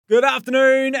Good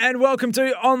afternoon and welcome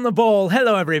to On the Ball.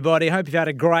 Hello, everybody. Hope you've had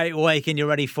a great week and you're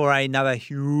ready for another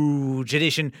huge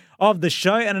edition of the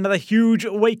show and another huge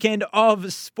weekend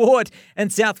of sport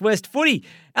and Southwest footy.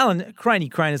 Alan Crane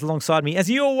is alongside me, as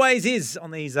he always is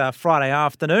on these Friday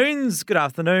afternoons. Good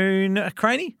afternoon,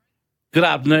 Craney. Good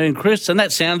afternoon, Chris. And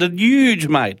that sounded huge,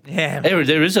 mate. Yeah. There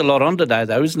is a lot on today,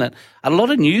 though, isn't it? A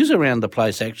lot of news around the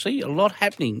place, actually. A lot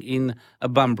happening in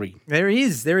Bunbury. There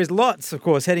is lots, of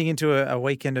course, heading into a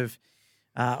weekend of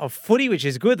footy, which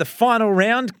is good. The final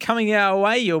round coming our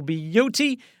way. You'll be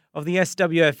guilty of the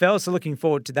SWFL, so looking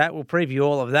forward to that. We'll preview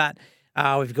all of that.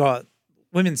 We've got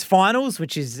women's finals,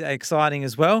 which is exciting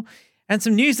as well. And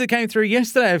some news that came through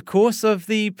yesterday, of course, of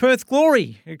the Perth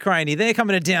Glory, Craney. They're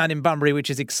coming to town in Bunbury, which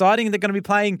is exciting. They're going to be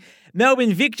playing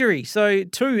Melbourne Victory. So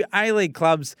 2 A-League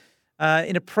clubs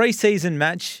in a pre-season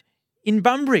match in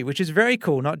Bunbury, which is very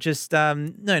cool. Not just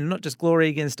Glory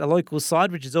against a local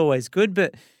side, which is always good,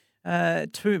 but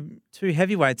two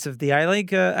heavyweights of the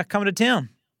A-League are coming to town.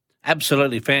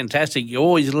 Absolutely fantastic. You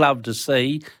always love to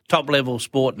see top-level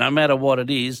sport, no matter what it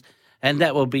is. And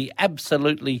that will be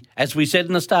absolutely, as we said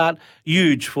in the start,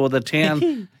 huge for the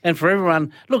town and for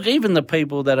everyone. Look, even the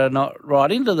people that are not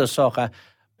right into the soccer,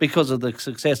 because of the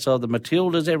success of the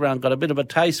Matildas, everyone got a bit of a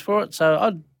taste for it.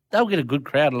 So they'll get a good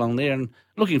crowd along there and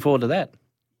looking forward to that.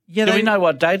 Yeah, Do we know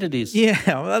what date it is? Yeah,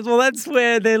 well, that's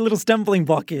where their little stumbling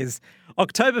block is.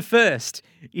 October 1st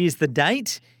is the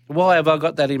date. Why have I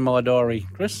got that in my diary,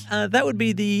 Chris? That would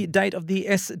be the date of the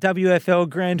SWFL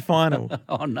Grand Final.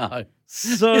 Oh, no.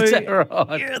 So is that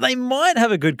right? Yeah, they might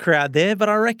have a good crowd there, but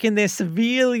I reckon they're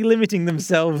severely limiting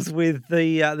themselves with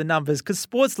the numbers because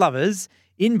sports lovers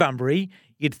in Bunbury,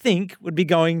 you'd think, would be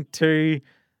going to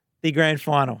the Grand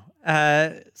Final.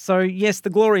 So, yes, the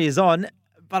glory is on,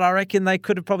 but I reckon they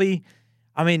could have probably...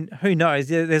 I mean, who knows?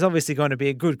 There's obviously going to be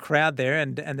a good crowd there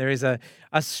and there is a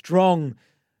strong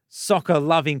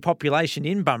soccer-loving population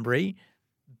in Bunbury,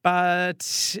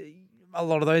 but a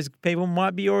lot of those people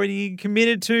might be already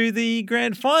committed to the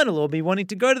grand final or be wanting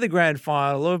to go to the grand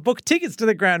final or book tickets to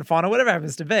the grand final, whatever it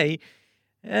happens to be,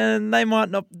 and they might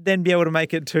not then be able to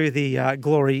make it to the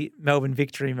Glory Melbourne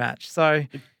Victory match. So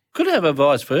could have a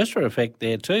vice versa effect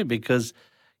there too because,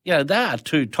 they are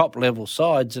 2 top-level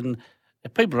sides and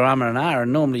if people are and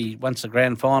and normally once the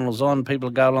grand final's on, people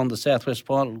go along the Southwest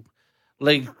Final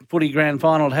League footy grand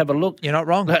final to have a look. You're not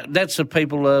wrong. That's the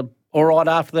people all right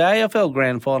after the AFL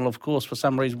grand final. Of course, for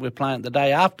some reason we're playing it the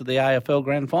day after the AFL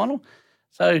grand final.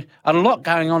 So a lot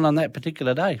going on that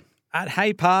particular day. At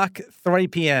Hay Park, 3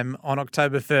 p.m. on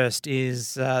October 1st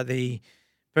is the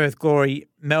Perth Glory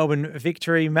Melbourne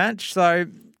Victory match. So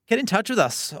get in touch with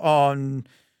us on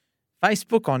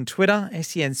Facebook, on Twitter,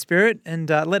 SEN Spirit, and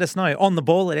let us know. On the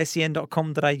ball at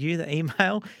sen.com.au, the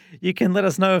email. You can let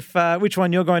us know if which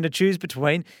one you're going to choose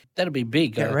between. That'll be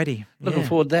big. Get ready. Looking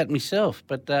forward to that myself.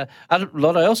 But a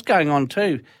lot else going on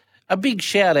too. A big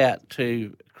shout out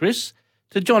to Chris,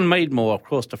 to John Meadmore, of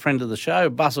course, the friend of the show,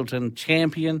 Busselton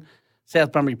champion,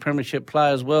 South Bunbury Premiership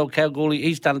player as well, Kalgoorlie.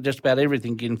 He's done just about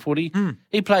everything in footy.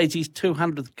 He plays his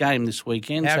 200th game this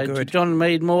weekend. How so good. To John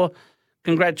Meadmore,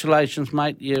 congratulations,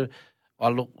 mate.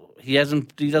 He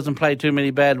doesn't play too many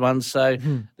bad ones, so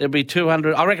there'll be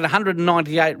 200. I reckon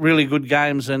 198 really good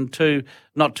games and 2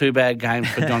 not too bad games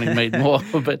for Johnny Meadmore.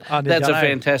 But that's a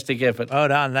fantastic effort. Well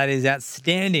done. That is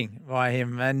outstanding by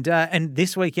him. And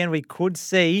this weekend we could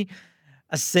see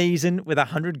a season with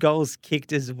 100 goals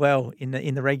kicked as well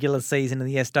in the regular season of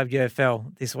the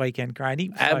SWFL this weekend,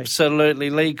 Craney.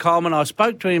 Absolutely, Lee Coleman. I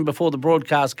spoke to him before the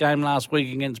broadcast game last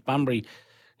week against Bunbury.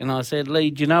 And I said,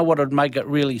 Lee, do you know what would make it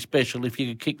really special if you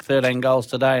could kick 13 goals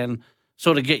today and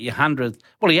sort of get your 100th?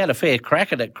 Well, he had a fair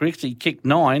crack at it, Chris. He kicked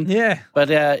 9. Yeah.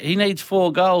 But he needs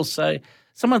 4 goals. So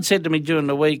someone said to me during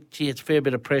the week, gee, it's a fair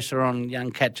bit of pressure on young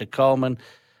catcher Coleman.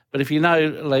 But if you know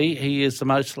Lee, he is the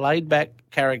most laid-back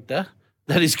character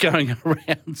that is going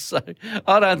around. So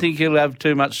I don't think he'll have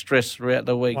too much stress throughout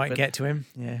the week. Won't get to him,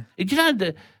 yeah. Did you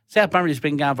know South Bunbury's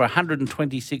been going for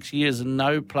 126 years and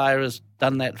no player has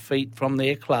done that feat from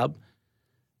their club.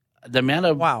 The amount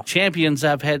of champions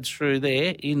they've had through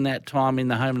there in that time in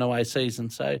the home and away season.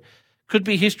 So could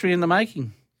be history in the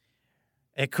making.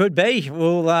 It could be.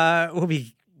 We'll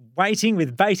be waiting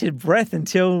with bated breath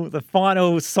until the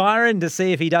final siren to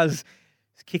see if he does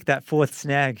kick that 4th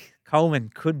snag. Coleman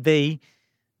could be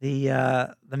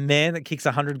the man that kicks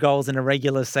 100 goals in a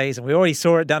regular season. We already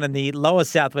saw it done in the lower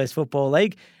Southwest Football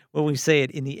League. Will we see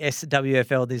it in the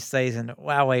SWFL this season?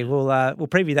 Wow, we'll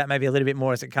preview that maybe a little bit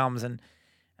more as it comes. And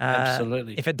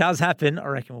absolutely, if it does happen, I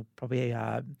reckon we'll probably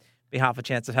be half a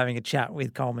chance of having a chat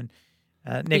with Coleman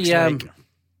next week.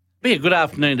 Be a good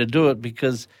afternoon to do it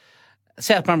because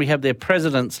South Bunbury have their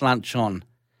president's lunch on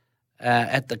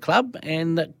at the club,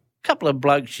 and a couple of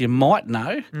blokes you might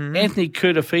know, Anthony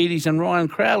Koutoufides and Ryan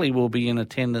Crowley, will be in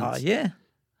attendance. Oh, yeah.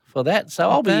 For that. So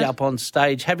I'll be up on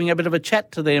stage having a bit of a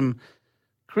chat to them,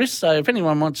 Chris. So if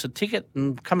anyone wants a ticket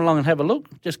and come along and have a look,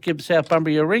 just give South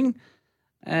Bunbury a ring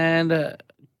and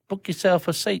book yourself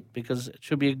a seat, because it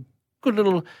should be a good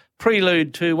little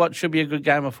prelude to what should be a good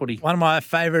game of footy. One of my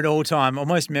favourite all-time, or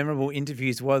most memorable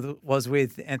interviews was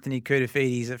with Anthony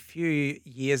Koutoufides a few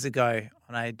years ago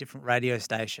on a different radio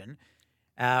station.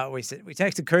 We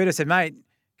texted Kouta, said, mate,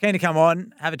 keen to come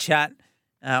on, have a chat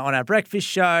on our breakfast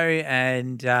show,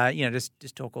 and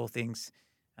just talk all things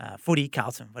footy,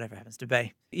 Carlton, whatever it happens to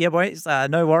be. Yeah, boys,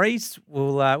 no worries.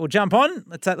 We'll jump on.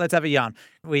 Let's have a yarn.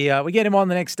 We get him on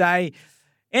the next day.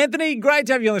 Anthony, great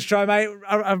to have you on the show, mate.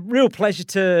 A real pleasure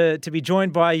to be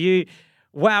joined by you.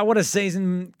 Wow, what a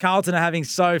season Carlton are having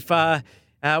so far.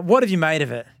 What have you made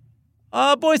of it?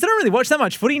 Oh, boys, I don't really watch that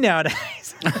much footy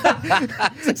nowadays.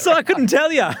 So I couldn't tell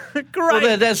you. Great.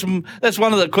 Well, that's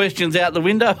one of the questions out the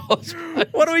window.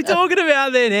 What are we talking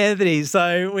about then, Anthony?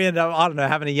 So we end up, I don't know,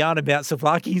 having a yarn about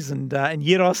souvlaki's and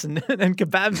gyros and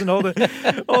kebabs and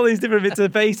all these different bits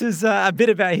and pieces. A bit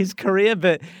about his career,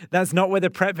 but that's not where the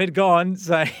prep had gone.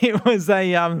 So it was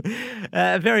a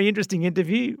very interesting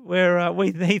interview where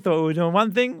he thought we were doing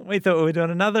one thing, we thought we were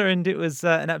doing another, and it was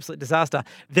an absolute disaster.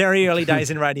 Very early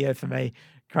days in radio for me,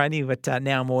 Craney, but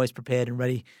now I'm always prepared and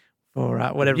ready for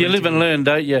whatever. You live and learn,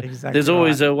 don't you? Exactly. There's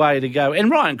always a way to go.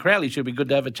 And Ryan Crowley should be good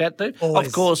to have a chat to. Always,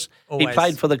 of course, always. He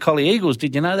played for the Collie Eagles.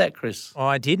 Did you know that, Chris? Oh,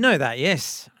 I did know that,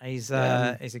 yes. He's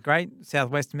a great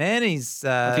Southwest man.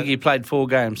 I think he played 4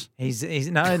 games. He's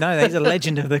a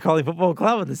legend of the Collie Football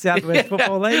Club of the Southwest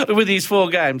Football League. With his 4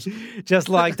 games. Just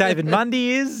like David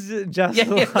Mundy is,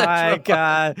 like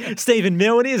right. Stephen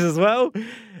Milne is as well.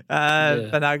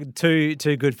 But no, two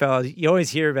good fellas. You always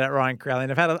hear about Ryan Crowley,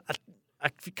 and I've had a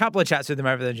couple of chats with him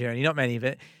over the journey, not many,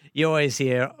 but you always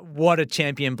hear what a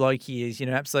champion bloke he is.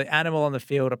 Absolute animal on the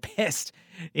field, a pest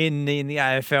in the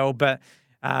AFL. But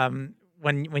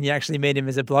when you actually meet him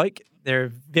as a bloke, there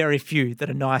are very few that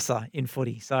are nicer in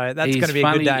footy. So that's going to be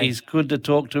a good day. He's good to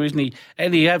talk to, isn't he?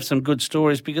 And he has some good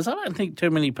stories, because I don't think too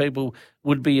many people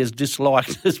would be as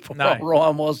disliked as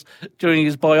Ryan was during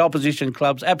his by opposition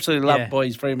clubs. Absolutely loved by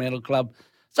his Fremantle club.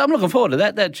 So I'm looking forward to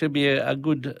that. That should be a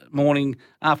good morning,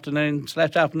 afternoon's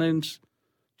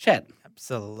chat.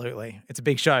 Absolutely. It's a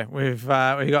big show. We've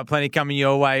got plenty coming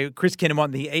your way. Chris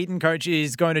Kinnemont, the Eton coach,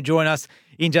 is going to join us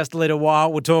in just a little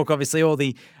while. We'll talk, obviously, all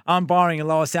the umpiring and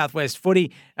lower Southwest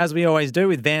footy, as we always do,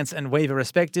 with Vance and Weaver,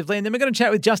 respectively. And then we're going to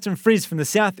chat with Justin Frizz from the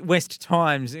Southwest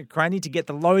Times, Craney, to get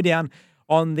the lowdown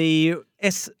on the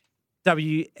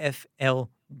SWFLW.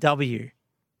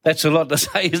 That's a lot to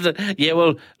say, isn't it? Yeah,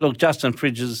 well, look, Justin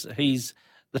Frizz, he's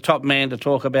the top man to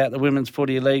talk about the Women's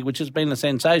Footy League, which has been a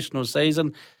sensational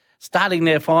season, starting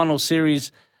their final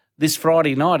series this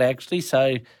Friday night, actually.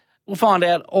 So we'll find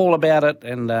out all about it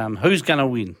and who's going to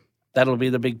win. That'll be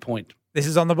the big point. This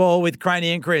is On the Ball with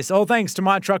Craney and Chris. All thanks to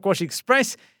My Truck Wash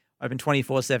Express, open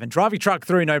 24/7. Drive your truck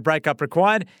through, no breakup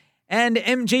required. And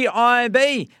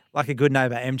MGIB, like a good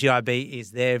neighbour, MGIB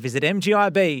is there. Visit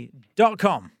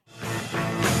mgib.com.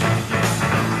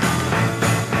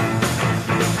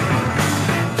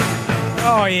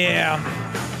 Oh,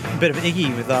 yeah. A bit of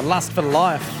Iggy with Lust for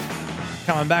Life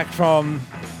coming back from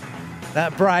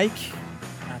that break.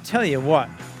 I'll tell you what,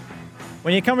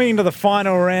 when you're coming into the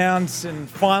final rounds and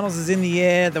finals is in the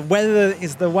air, the weather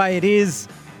is the way it is,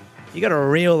 you got a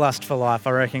real lust for life,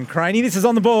 I reckon. Craney, this is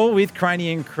On the Ball with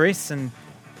Craney and Chris, and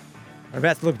we're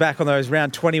about to look back on those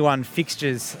round 21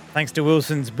 fixtures thanks to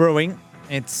Wilson's Brewing.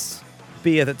 It's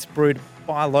beer that's brewed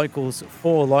by locals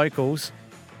for locals.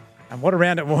 And what a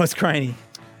round it was, Craney.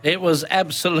 It was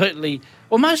absolutely...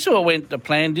 Well, most of it went to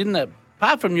plan, didn't it?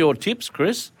 Apart from your tips,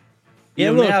 Chris.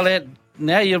 Yeah, look.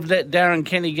 Now you've let Darren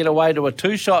Kenny get away to a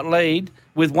 2-shot lead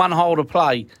with 1 hole to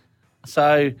play.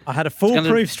 So I had a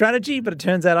foolproof strategy, but it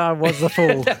turns out I was the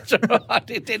fool. That's right.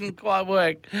 It didn't quite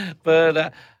work.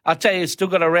 But I tell you, still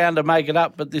got a round to make it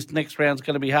up, but this next round's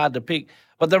going to be hard to pick.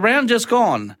 But the round just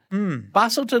gone.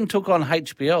 Busselton took on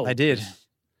HBL. They did.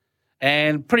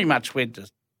 And pretty much went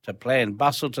to plan.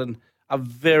 Busselton, a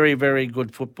very, very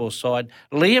good football side.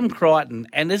 Liam Crichton,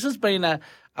 and this has been a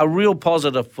real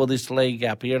positive for this league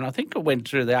up here, and I think it went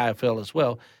through the AFL as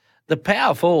well. The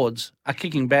power forwards are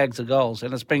kicking bags of goals,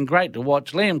 and it's been great to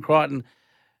watch. Liam Crichton,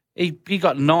 he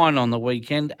got 9 on the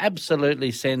weekend,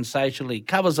 absolutely sensational. He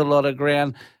covers a lot of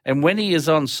ground, and when he is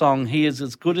on song, he is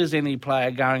as good as any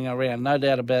player going around, no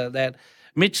doubt about that.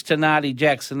 Mitch Tenardi,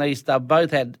 Jackson East, they've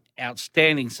both had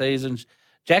outstanding seasons.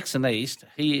 Jackson East,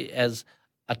 he has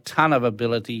a ton of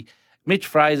ability. Mitch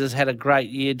Fraser's had a great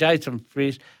year. Jason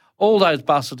Frisch, all those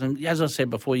Bustleton, as I said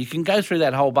before, you can go through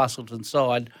that whole Bustleton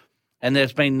side and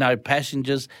there's been no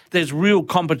passengers. There's real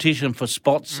competition for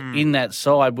spots in that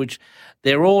side, which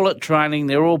they're all at training.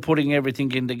 They're all putting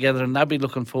everything in together, and they'll be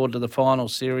looking forward to the final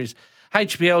series.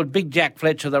 HBL, Big Jack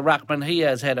Fletcher, the ruckman, he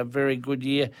has had a very good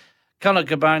year. Connor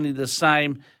Carboni, the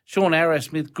same. Sean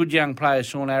Arrowsmith, good young player,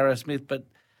 Sean Arrowsmith, but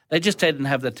they just didn't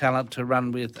have the talent to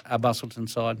run with a Bustleton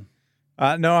side.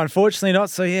 No, unfortunately not.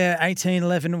 So,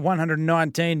 18-11,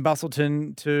 119,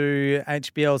 Bustleton to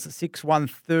HBL's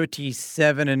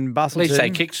 6-137 and Bustleton. At least they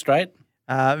kick straight.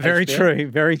 Very HBL. true,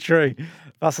 very true.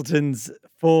 Bustleton's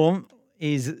form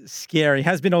is scary.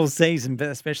 Has been all season, but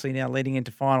especially now leading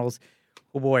into finals.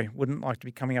 Oh boy, wouldn't like to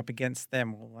be coming up against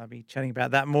them. We'll be chatting about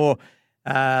that more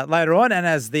later on. And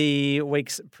as the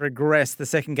weeks progress, the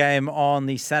second game on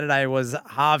the Saturday was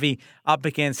Harvey up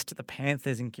against the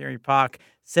Panthers in Kerry Park.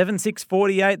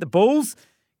 7-6-48, the Bulls.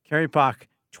 Kerry Park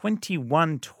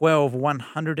 21-12,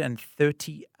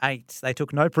 138. They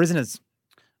took no prisoners.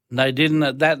 They didn't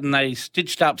at that, and they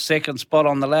stitched up second spot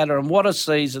on the ladder. And what a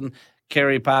season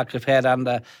Kerry Park have had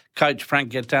under coach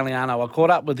Frank Italiano. I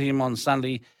caught up with him on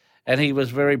Sunday, and he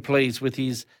was very pleased with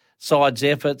his side's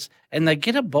efforts. And they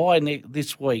get a bye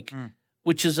this week,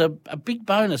 which is a big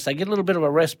bonus. They get a little bit of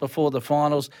a rest before the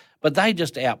finals, but they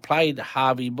just outplayed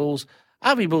Harvey Bulls.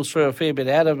 Harvey Bulls threw a fair bit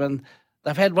out of them, and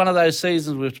they've had one of those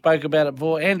seasons we've spoke about it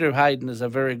before. Andrew Hayden is a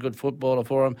very good footballer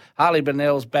for them. Harley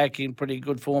Bennell's back in pretty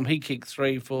good form. He kicked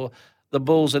 3 for the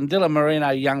Bulls, and Dylan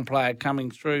Marino, young player, coming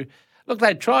through. Look,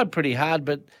 they tried pretty hard,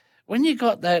 but when you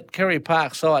got that Kerry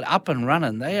Park side up and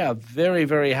running, they are very,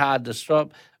 very hard to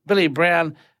stop. Billy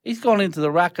Brown, he's gone into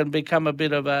the ruck and become a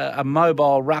bit of a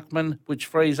mobile ruckman, which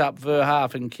frees up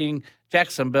Verhalf and King.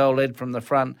 Jackson Bell led from the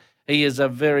front. He is a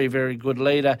very, very good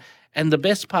leader. And the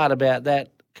best part about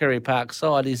that Kerry Park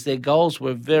side is their goals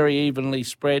were very evenly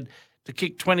spread. To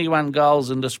kick 21 goals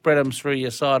and to spread them through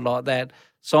your side like that,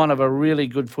 sign of a really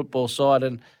good football side.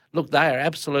 And look, they are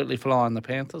absolutely flying, the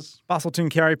Panthers. Bustleton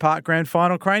Kerry Park Grand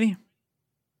Final, Craney?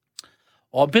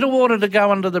 Oh, a bit of water to go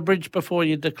under the bridge before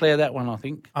you declare that one, I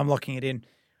think. I'm locking it in.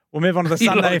 We'll move on to the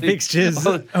Sunday fixtures.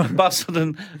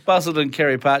 Bustleton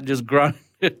Kerry Park just grown.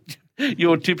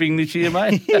 You're tipping this year,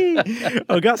 mate.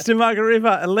 Augusta Margaret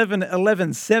River,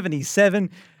 11-11-77.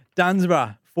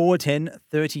 Dunsborough,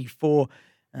 4-10-34.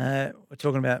 We're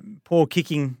talking about poor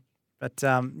kicking, but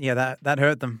that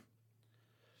hurt them.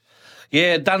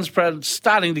 Yeah, Dunsborough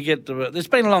starting to get to it. It's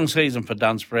been a long season for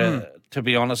Dunsborough, to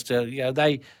be honest.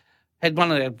 They had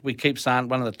one of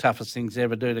the toughest things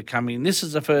ever do to come in. This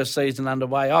is the first season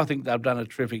underway. I think they've done a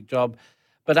terrific job.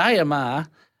 But AMR,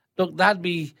 look, they'd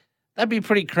be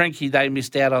pretty cranky they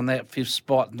missed out on that 5th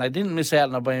spot. And they didn't miss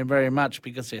out on it very much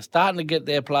because they're starting to get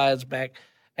their players back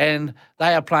and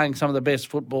they are playing some of the best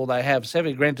football they have.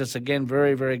 Sevi Grentis, again,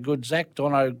 very, very good. Zach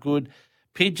Dono, good.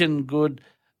 Pigeon, good.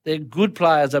 Their good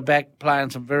players are back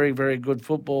playing some very, very good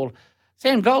football.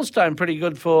 Sam Goldstone, pretty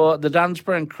good for the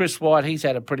Dunsborough, and Chris White, he's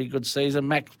had a pretty good season.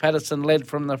 Max Patterson led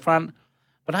from the front.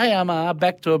 But AMR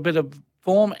back to a bit of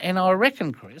form, and I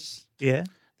reckon, Chris,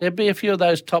 there'd be a few of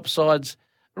those top sides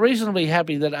reasonably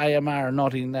happy that AMR are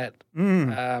not in that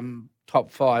top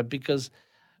 5 because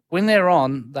when they're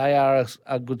on, they are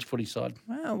a good footy side.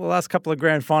 Well, the last couple of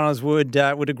grand finals would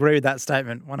agree with that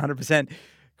statement, 100%.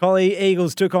 Collie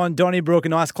Eagles took on Donnybrook, a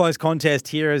nice close contest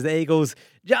here as the Eagles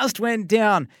just went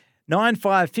down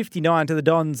 9-5-59 to the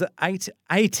Dons,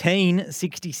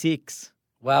 8-18-66.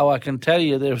 Well, I can tell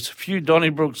you there was a few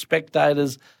Donnybrook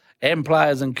spectators and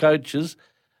players and coaches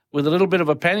with a little bit of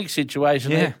a panic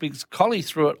situation there because Collie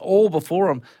threw it all before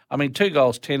them. I mean, 2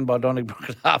 goals, 10 by Donnybrook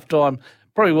at halftime.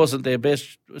 Probably wasn't their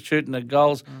best shooting at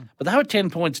goals, but they were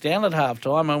 10 points down at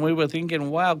halftime, and we were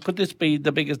thinking, wow, could this be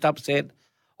the biggest upset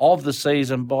of the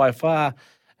season by far?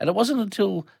 And it wasn't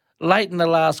until late in the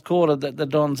last quarter that the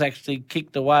Dons actually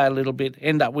kicked away a little bit,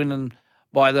 end up winning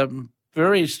by the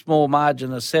very small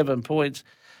margin of 7 points.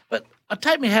 But I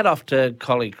take my hat off to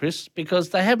Collie, Chris,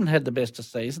 because they haven't had the best of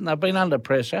season. They've been under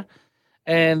pressure.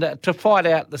 And to fight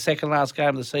out the second last game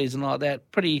of the season like that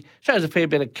shows a fair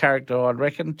bit of character, I'd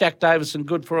reckon. Jack Davison,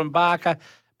 good for him. Barker,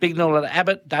 Bignall and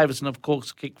Abbott. Davison, of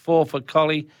course, kicked 4 for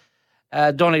Collie.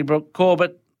 Donnybrook,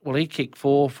 Corbett, well, he kicked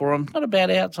 4 for him. Not a bad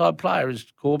outside player is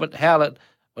Corbett. Howlett,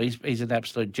 well, he's an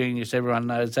absolute genius. Everyone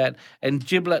knows that. And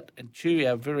Giblet and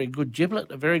Chewy are very good.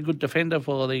 Giblet, a very good defender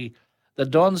for the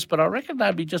Dons, but I reckon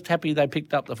they'd be just happy they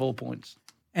picked up the 4 points.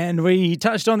 And we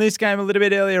touched on this game a little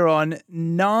bit earlier on.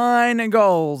 9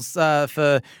 goals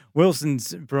for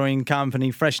Wilson's Brewing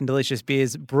Company, fresh and delicious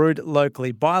beers brewed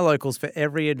locally by locals for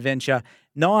every adventure.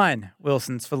 9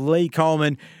 Wilsons for Lee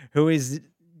Coleman, who is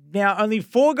now only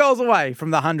 4 goals away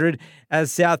from the 100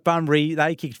 as South Bunbury,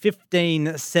 they kicked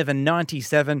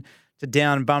 15-7-97 to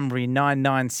down Bunbury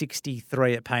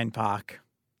 9-9-63 at Payne Park.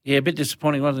 Yeah, a bit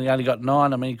disappointing, wasn't he? He only got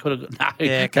 9. I mean, he could have got... No,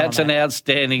 Yeah, that's an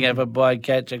outstanding effort by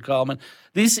Catcher Coleman.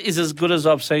 This is as good as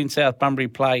I've seen South Bunbury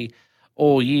play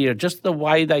all year. Just the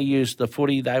way they used the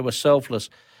footy, they were selfless.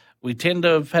 We tend to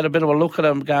have had a bit of a look at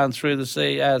them going through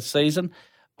the season,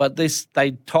 but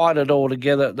they tied it all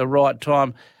together at the right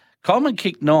time. Coleman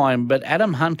kicked 9, but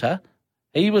Adam Hunter,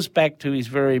 he was back to his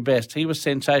very best. He was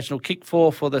sensational. Kicked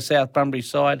 4 for the South Bunbury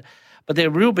side, but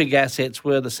their real big assets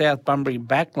were the South Bunbury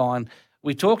backline.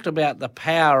 We talked about the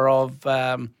power of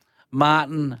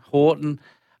Martin, Horton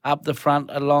up the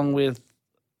front along with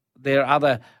their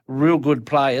other real good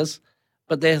players.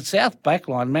 But their South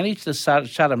backline managed to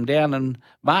shut them down, and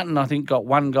Martin, I think, got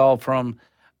 1 goal from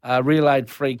a relayed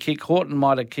free kick. Horton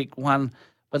might have kicked 1,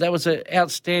 but that was an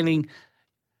outstanding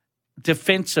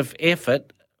defensive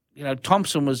effort. You know,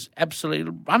 Thompson was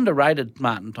absolutely underrated,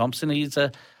 Martin Thompson. He's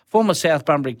a former South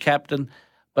Bunbury captain,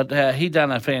 but he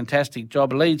done a fantastic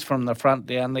job. Leads from the front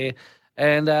down there,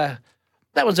 and that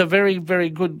was a very, very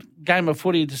good game of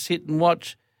footy to sit and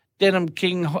watch. Denham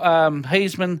King,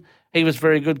 Heisman, he was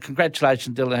very good.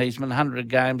 Congratulations, Dylan Heisman, 100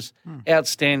 games,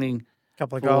 outstanding.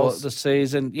 Couple of for goals the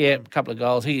season. Yeah, a couple of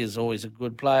goals. He is always a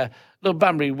good player. Look,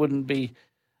 Bunbury wouldn't be...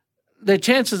 Their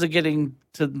chances of getting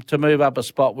to move up a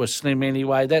spot were slim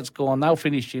anyway. That's gone. They'll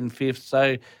finish in 5th,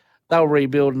 so they'll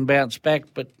rebuild and bounce back.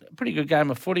 But a pretty good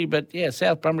game of footy. But, yeah,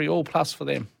 South Bunbury, all plus for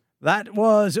them. That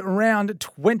was round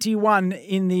 21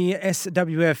 in the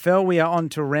SWFL. We are on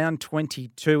to round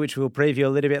 22, which we'll preview a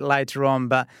little bit later on.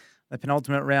 But the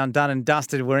penultimate round done and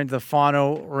dusted. We're into the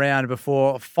final round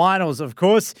before finals, of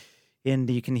course. And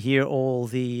you can hear all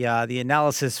the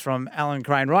analysis from Alan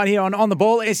Crane right here on the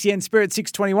Ball, SEN Spirit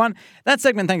 621. That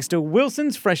segment thanks to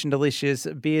Wilson's, fresh and delicious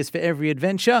beers for every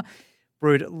adventure,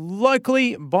 brewed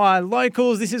locally by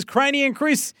locals. This is Craney and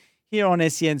Chris here on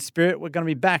SEN Spirit. We're going to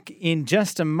be back in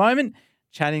just a moment,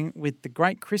 chatting with the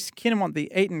great Chris Kinnemont,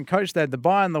 the Eton coach. They had the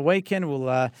bye on the weekend.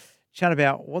 We'll chat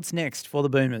about what's next for the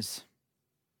Boomers.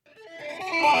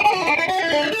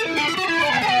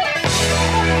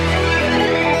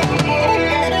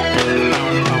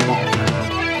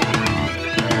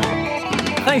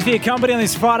 Thanks for your company on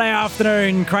this Friday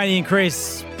afternoon, Craney and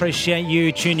Chris. Appreciate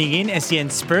you tuning in, SEN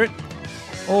Spirit.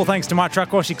 All thanks to My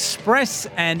Truck Wash Express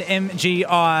and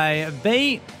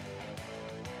MGIB.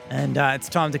 And it's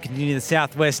time to continue the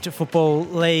Southwest Football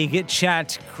League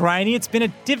chat. Craney, it's been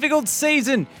a difficult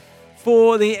season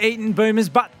for the Eton Boomers,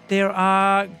 but there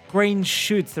are green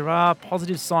shoots. There are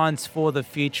positive signs for the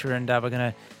future, and we're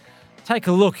going to take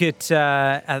a look at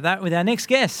that with our next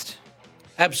guest.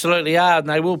 Absolutely are, and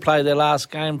they will play their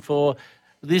last game for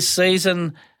this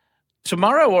season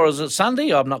tomorrow, or is it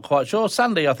Sunday? I'm not quite sure.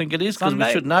 Sunday, I think it is, because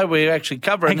we should know we're actually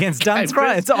covering against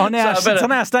Dunsborough. It's on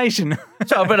our station.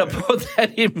 So I better put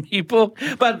that in my book.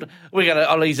 But we're going to.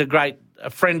 Ollie's a great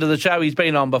friend of the show. He's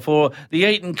been on before. The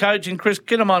Eton coach and Chris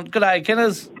Kinnemont. Good day,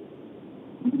 Kenners.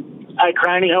 Hey,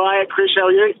 Craney. How are you, Chris? How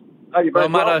are you? Are you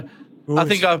both well, mate,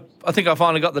 I think I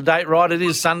finally got the date right. It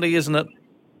is Sunday, isn't it?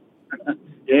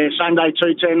 Yeah, Sunday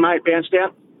 2:10, mate. Bounced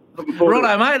out. Looking forward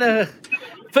Righto, mate.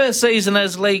 First season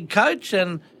as league coach,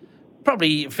 and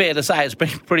probably fair to say it's been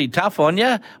pretty tough on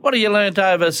you. What have you learnt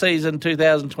over season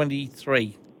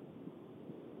 2023?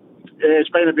 Yeah, it's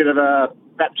been a bit of a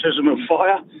baptism of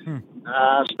fire.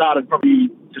 Started probably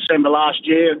December last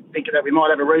year, thinking that we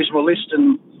might have a reasonable list,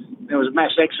 and there was a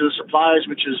mass exodus of players,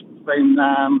 which has been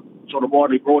sort of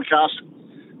widely broadcast.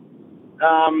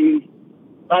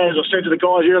 As I said to the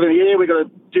guys earlier in the year, we've got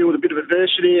to deal with a bit of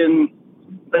adversity and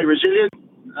be resilient.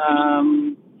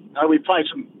 We played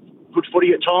some good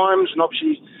footy at times, and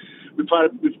obviously we've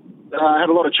had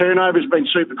a lot of turnovers, been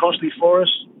super costly for us.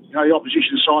 You know, the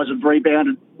opposition sides have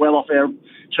rebounded well off our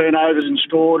turnovers and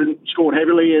scored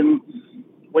heavily, and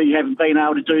we haven't been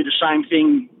able to do the same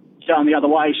thing going the other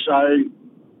way. So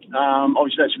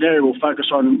obviously that's an area we'll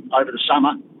focus on over the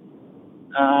summer.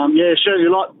 Certainly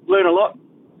learn a lot.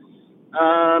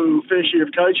 First year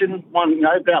of coaching,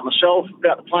 about myself,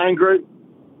 about the playing group.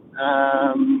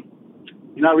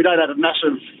 We don't have a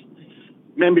massive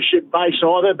membership base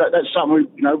either, but that's something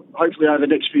hopefully over the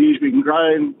next few years we can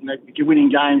grow. And if you're winning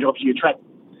games, obviously you attract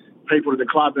people to the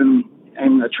club and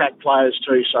attract players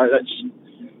too. So that's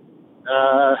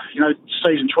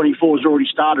season 24 has already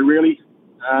started really.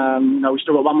 We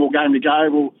still got one more game to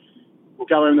go. We'll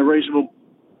go in the reasonable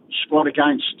squad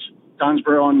against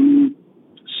Dunsborough on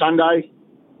Sunday.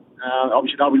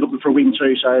 Obviously, they'll be looking for a win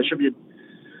too, so it should be a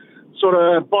sort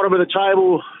of bottom of the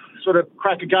table, sort of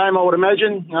crack a game, I would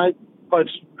imagine. Both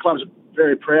clubs are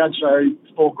very proud, so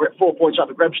 4 points up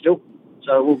the grab still.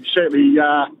 So we'll certainly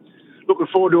looking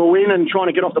forward to a win and trying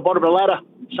to get off the bottom of the ladder.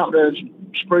 Something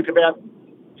to spruik about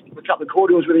a couple of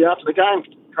cordials with you after the game,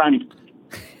 Craney.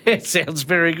 It sounds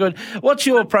very good. What's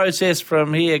your process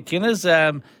from here, Kinners?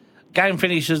 Game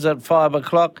finishes at 5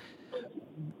 o'clock.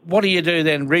 What do you do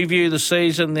then? Review the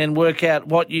season, then work out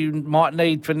what you might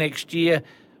need for next year.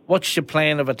 What's your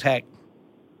plan of attack?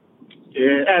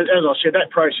 Yeah, as I said, that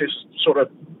process sort of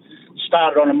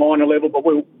started on a minor level, but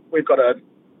we've got a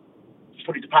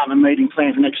footy department meeting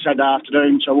planned for next Saturday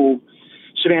afternoon, so we'll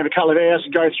sit down a couple of hours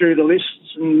and go through the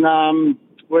lists and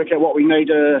work out what we need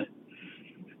to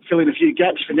fill in a few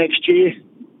gaps for next year.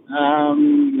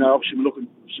 Obviously we're looking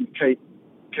at some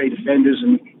key defenders,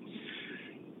 and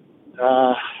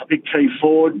a big key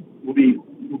forward will be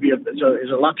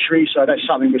is a luxury, so that's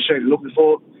something we're certainly looking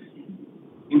for.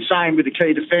 In saying with the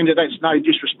key defender, that's no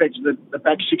disrespect to the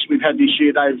back six we've had this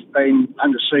year. They've been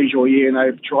under siege all year and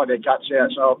they've tried their guts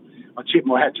out. So I tip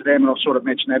my hat to them, and I've sort of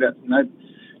mentioned that at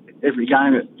every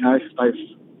game.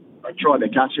 They've tried their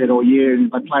guts out all year, and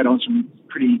they played on some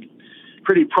pretty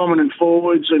prominent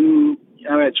forwards, and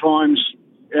at times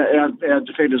our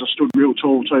defenders have stood real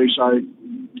tall too. So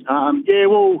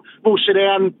we'll sit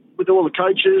down with all the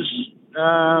coaches.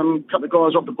 Couple of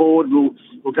guys off the board.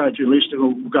 We'll go through the list and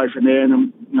we'll go from there.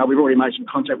 And we've already made some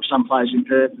contact with some players in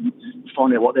Perth and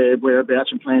find out what their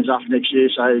whereabouts and plans are for next year.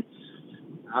 So,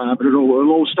 but it'll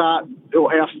all start.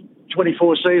 Our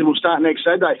 24 season will start next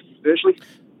Saturday, virtually.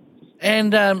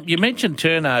 And you mentioned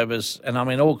turnovers, and I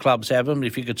mean all clubs have them.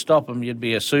 If you could stop them, you'd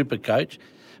be a super coach.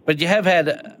 But you have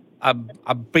had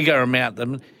a bigger amount of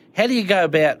them. How do you go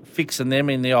about fixing them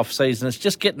in the off season? It's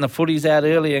just getting the footies out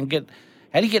early and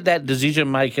how do you get that decision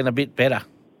making a bit better?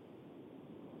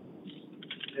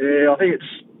 Yeah, I think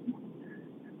it's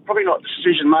probably not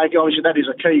decision making. Obviously, that is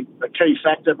a key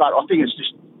factor, but I think it's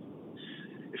just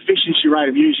efficiency rate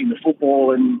of using the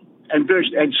football and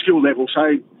skill level.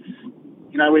 So,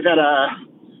 we've had a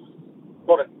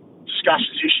lot of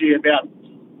discussions this year about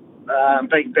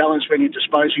being balanced when you're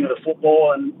disposing of the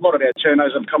football, and a lot of our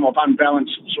turnovers have come off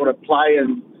unbalanced sort of play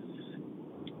and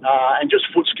just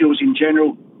foot skills in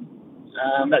general.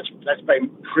 That's been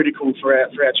critical for our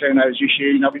turnovers this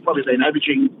year. We've probably been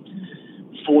averaging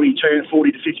 40 to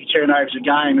 50 turnovers a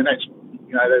game, and that's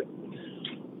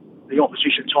the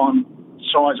opposition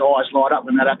side's eyes light up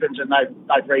when that happens, and they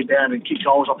rebound and kick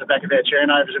goals off the back of their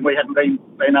turnovers, and we haven't been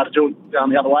able to do it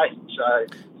the other way. So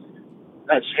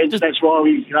that's why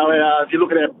we if you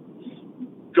look at our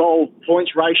goal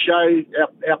points ratio,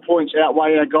 our points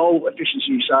outweigh our goal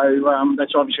efficiency. So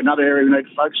that's obviously another area we need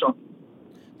to focus on.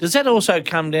 Does that also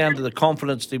come down to the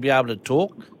confidence to be able to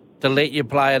talk, to let your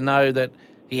player know that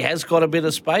he has got a bit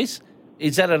of space?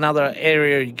 Is that another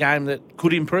area of your game that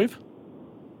could improve?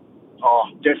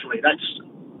 Oh, definitely.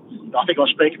 I think I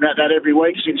speak about that every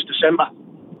week since December,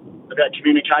 about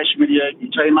communication with your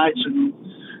teammates, and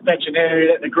that's an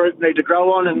area that the group need to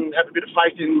grow on and have a bit of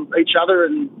faith in each other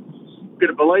and a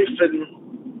bit of belief, and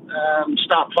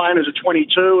start playing as a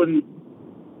 22. And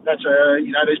that's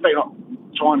there's been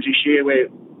times this year where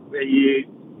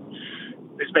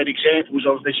there's been examples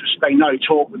of there's just been no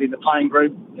talk within the playing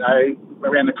group,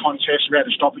 around the contests, around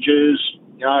the stoppages,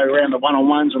 around the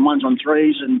one-on-ones and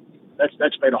ones-on-threes, and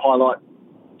that's been a highlight,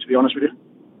 to be honest with you.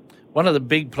 One of the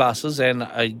big pluses, and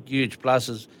a huge plus,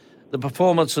 is the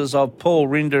performances of Paul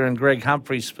Rinder and Greg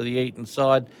Humphreys for the Eton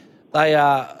side.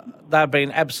 They've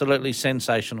been absolutely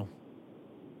sensational.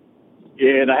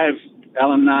 Yeah, they have,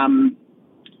 Alan.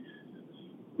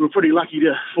 We were pretty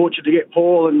fortunate to get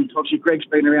Paul, and obviously Greg's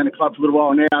been around the club for a little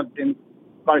while now, and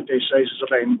both their seasons have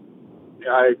been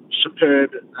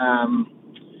superb.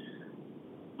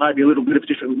 Maybe a little bit of a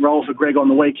different role for Greg on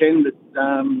the weekend, but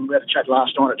we had a chat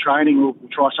last night at training. We'll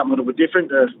try something a little bit different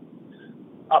to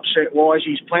upset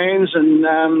Wisey's plans,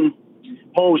 and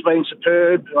Paul's been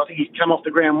superb. I think he's come off the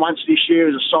ground once this year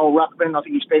as a sole ruckman. I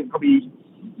think he spent probably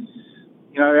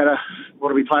out of, what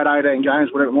have we played, 18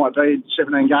 games, whatever it might be,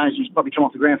 17 games, he's probably come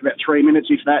off the ground for about 3 minutes,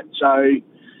 if that. So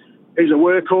he's a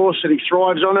workhorse and he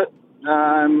thrives on it.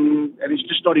 And it's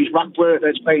just not his ruck work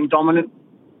that's been dominant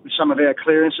with some of our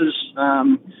clearances.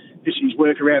 Just his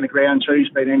work around the ground too. His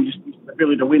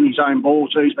ability to win his own ball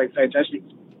too has been fantastic.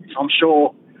 I'm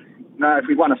sure, if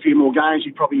we won a few more games,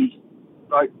 he'd probably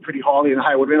vote pretty highly in the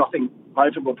Hayward win. I think both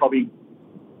of them will probably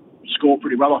score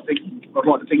pretty well, I think. I'd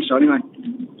like to think so anyway.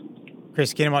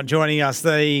 Chris Kinnemont joining us,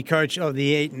 the coach of the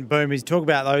Eton Boomers. Talk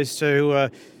about those two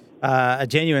a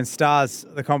genuine stars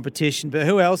of the competition. But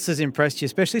who else has impressed you,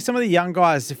 especially some of the young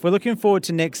guys? If we're looking forward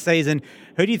to next season,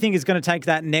 who do you think is going to take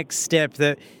that next step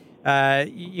that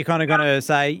you're kind of going to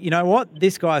say, you know what,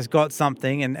 this guy's got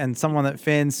something, and someone that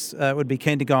fans would be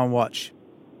keen to go and watch?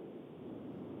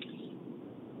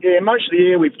 Yeah, most of the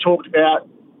year we've talked about,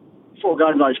 before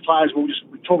going to those players,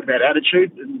 we've talked about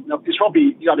attitude. And it's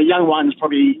probably, the young ones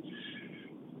probably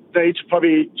need to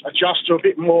probably adjust to a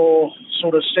bit more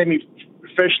sort of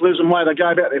semi-professionalism way they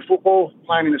go about their football,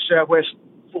 playing in the Southwest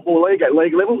Football League at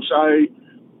league level. So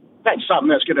that's something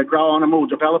that's going to grow on and we'll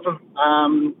develop them.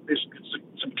 There's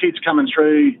some kids coming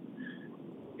through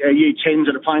year 10s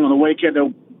that are playing on the weekend.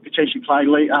 They'll potentially play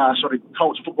sort of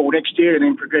Colts football next year and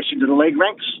then progress into the league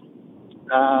ranks.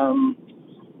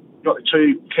 Got the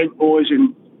two Kent boys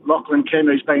in Lachlan Kent,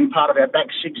 who's been part of our back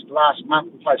six last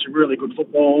month. He played some really good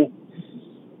football.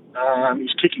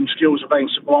 His kicking skills have been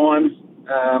sublime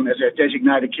as our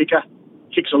designated kicker.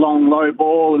 Kicks a long, low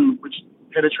ball and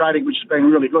penetrating, which has been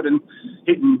really good, and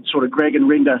hitting sort of Greg and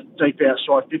Rinder deep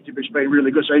outside 50, which has been really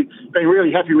good. So he's been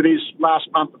really happy with his last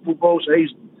month of football, so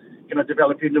he's going to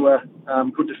develop into a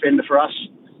good defender for us.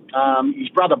 His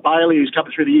brother Bailey, who's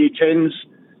coming through the year 10s,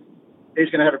 he's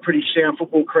going to have a pretty sound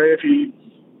football career.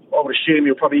 I would assume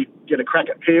he'll probably get a crack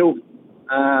at Peel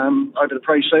over the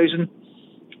pre-season.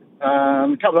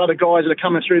 A couple of other guys that are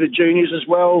coming through the juniors as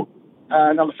well.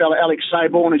 Another fella, Alex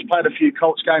Saborn, who's played a few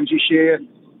Colts games this year.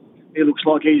 He looks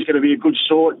like he's going to be a good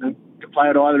sort and can play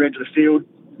at either end of the field.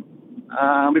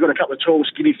 We've got a couple of tall,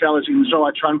 skinny fellas in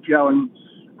Zai Trumpio and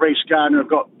Reece Gardner have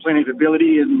got plenty of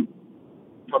ability, and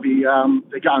probably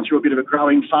they're going through a bit of a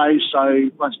growing phase. So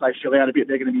once they fill out a bit,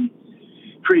 they're going to be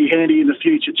pretty handy in the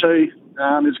future too.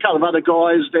 There's a couple of other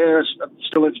guys there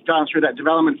still going through that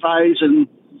development phase and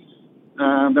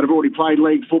that have already played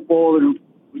league football, and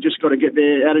we just got to get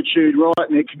their attitude right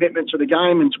and their commitment to the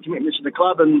game and commitment to the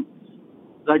club, and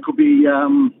they could be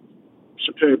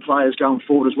superb players going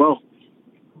forward as well.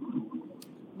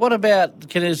 What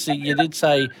about, you did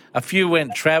say a few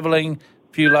went travelling,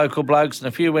 a few local blokes and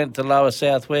a few went to Lower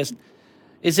Southwest.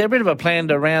 Is there a bit of a plan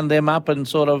to round them up and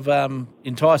sort of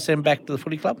entice them back to the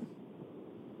footy club?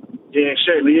 Yeah,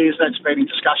 certainly is. That's been in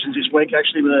discussions this week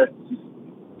actually with a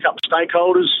couple of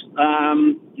stakeholders.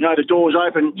 The door's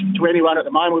open to anyone at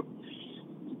the moment.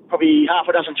 Probably half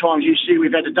a dozen times this year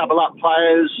we've had to double up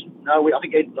players. I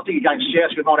think against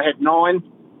South we might have had 9.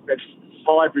 We had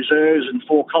 5 reserves and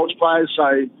 4 Colts players.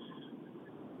 So,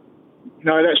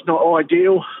 that's not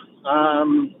ideal.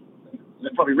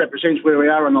 That probably represents where we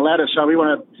are on the ladder. So we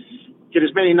want to get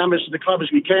as many numbers to the club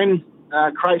as we can,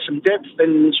 create some depth,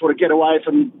 and sort of get away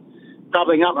from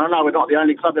doubling up. I know we're not the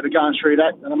only club that are going through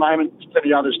that at the moment. There's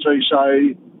plenty of others too.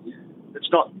 So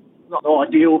it's not the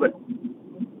ideal, but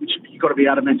you've got to be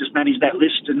able to just manage that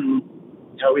list, and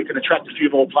we can attract a few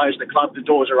more players to the club. The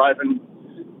doors are open.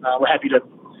 We're happy to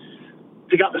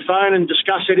pick up the phone and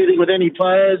discuss anything with any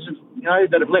players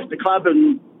that have left the club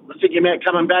and are thinking about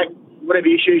coming back. Whatever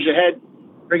issues you had,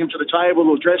 bring them to the table.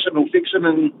 We'll address them. We'll fix them,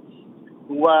 and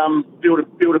we'll build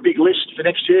a big list for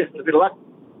next year. A bit of luck.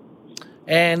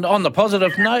 And on the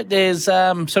positive note, there's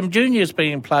some juniors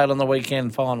being played on the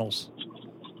weekend finals.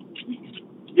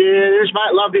 Yeah, there's,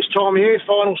 mate. Love this time of year,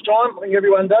 finals time. I think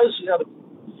everyone does.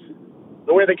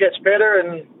 The weather gets better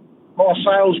and my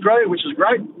sales grow, which is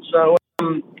great. So,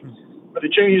 but the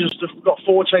juniors have got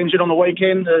 4 teams in on the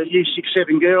weekend. Year 6,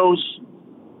 7 girls.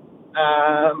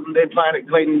 They're playing at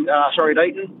at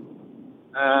Eton.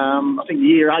 I think the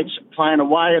year 8's playing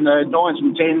away, and the 9s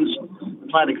and 10s are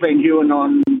playing at Glen Ewan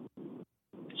on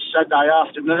Saturday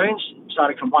afternoons,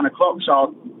 starting from 1 o'clock. So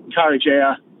I'll encourage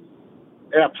our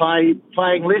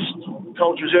playing list,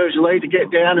 Colts Reserves Elite, to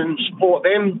get down and support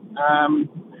them.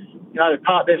 They're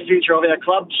part of the future of our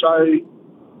club, so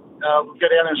we'll get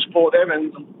down and support them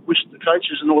and wish the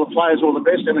coaches and all the players all the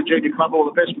best, and the junior club all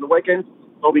the best for the weekend.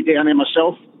 I'll be down there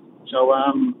myself, so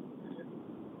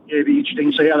it'll be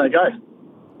interesting to see how they go.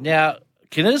 Now,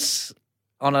 Kinnis,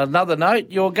 on another note,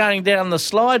 you're going down the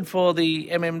slide for the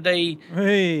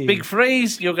MMD Big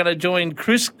Freeze. You're going to join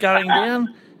Chris going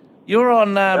down. You're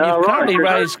on.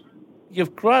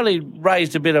 You've currently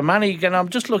raised a bit of money, and I'm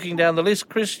just looking down the list,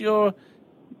 Chris. You're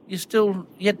still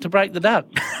yet to break the duck.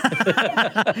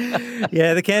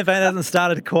 Yeah, the campaign hasn't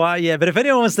started quite yet. But if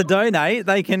anyone wants to donate,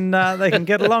 they can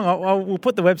get along. We'll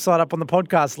put the website up on the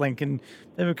podcast link, and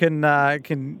people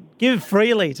can give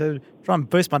freely to try and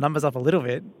boost my numbers up a little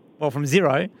bit. Well, from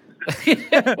 0.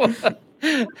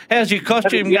 How's your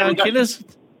costume going, Kinnis?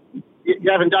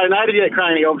 You haven't donated yet,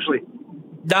 Craney, obviously.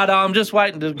 No, I'm just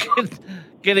waiting to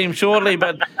get him shortly.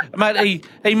 But, mate,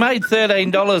 he made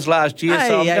 $13 last year,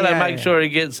 so I'm going to make sure he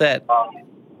gets that.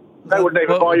 They wouldn't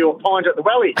even buy you a pint at the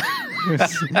Valley. I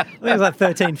think it was like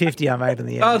 $13.50 I made in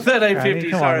the end. Oh, $13.50,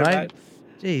 Come sorry, on, mate.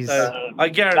 Jeez. I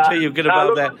guarantee you'll get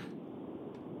above that.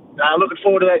 Looking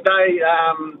forward to that day.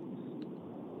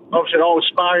 Obviously, an old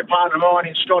sparring partner of mine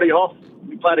in Scotty Hoff.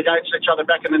 We played against each other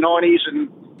back in the 90s, and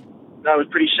it was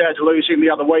pretty sad to lose him the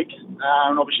other week.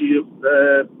 And obviously,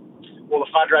 all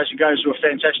the fundraising goes to a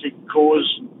fantastic cause.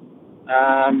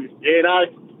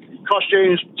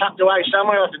 Costumes tucked away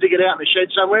somewhere. I have to dig it out in the shed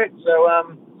somewhere. So,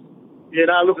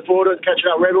 looking forward to it, catching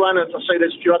up with everyone. And I see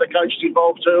there's a few other coaches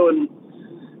involved too, and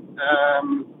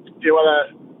a few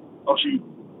other, obviously,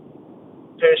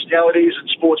 personalities and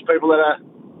sports people that are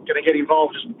going to get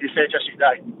involved. It's a fantastic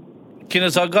day.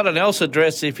 Kinners, I've got an Elsa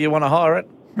dress if you want to hire it.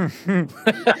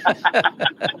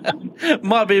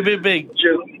 Might be a bit big.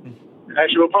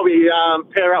 Actually, we'll probably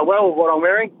pair up well with what I'm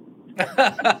wearing.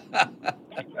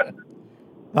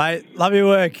 Mate, love your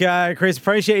work, Chris.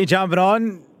 Appreciate you jumping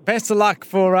on. Best of luck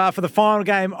for the final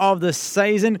game of the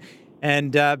season,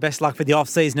 and best of luck for the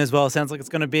off-season as well. Sounds like it's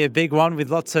going to be a big one with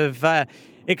lots of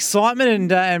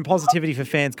excitement and positivity for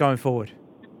fans going forward.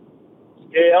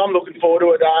 Yeah, I'm looking forward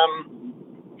to it.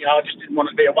 I just didn't want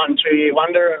it to be a 1-2 year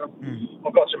wonder. And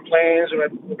I've got some plans, and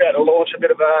we're about to launch a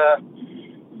bit of a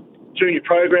junior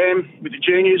program with the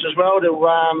juniors as well to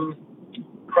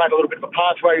create a little bit of a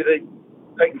pathway to the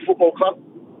Eton Football Club.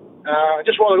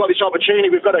 Just while I've got this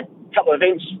opportunity, we've got a couple of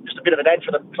events, just a bit of an ad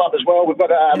for the club as well. We've got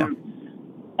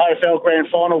AFL Grand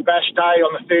Final Bash Day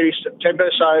on the 30th of September,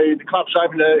 so the club's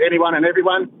open to anyone and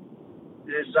everyone.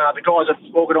 The guys have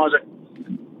organised a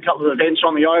couple of events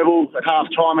on the Oval at half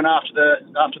time and after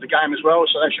the game as well,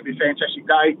 so that should be a fantastic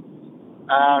day.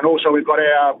 And also we've got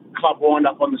our club wind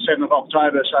up on the 7th of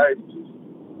October, so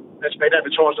that's been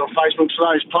advertised on Facebook. So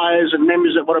those players and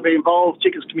members that want to be involved,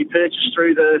 tickets can be purchased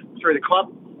through the club,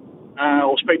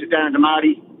 or speak to Darren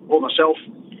DeMarty or myself,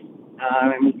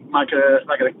 and make it a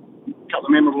couple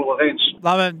of memorable events.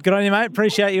 Love it. Good on you, mate.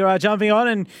 Appreciate you jumping on,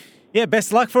 and best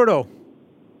of luck for it all.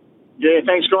 Yeah,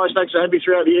 thanks, guys. Thanks for having me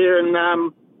throughout the year, and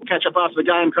we'll catch up after the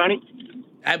game, Craney.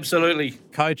 Absolutely.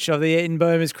 Coach of the Eton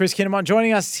Boomers, Chris Kinnemont,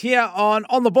 joining us here on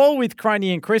The Ball with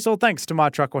Craney and Chris. All thanks to My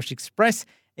Truck Wash Express,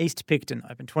 East Picton,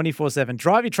 open 24/7.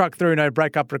 Drive your truck through, no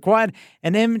breakup required.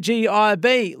 And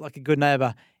MGIB, like a good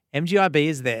neighbour, MGIB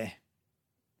is there.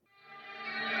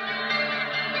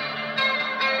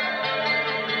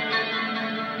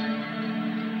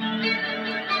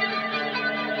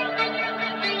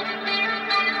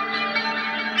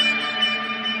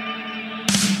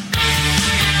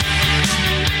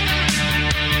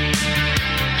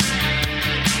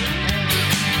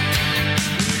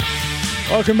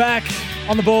 Welcome back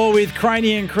on The Ball with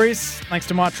Craney and Chris. Thanks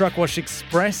to My Truck Wash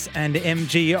Express and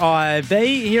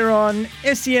MGIB here on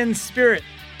SEN Spirit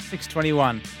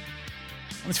 621 on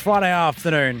this Friday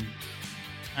afternoon.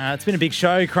 It's been a big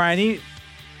show, Craney.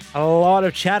 A lot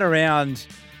of chat around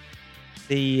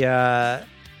the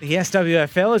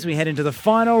SWFL as we head into the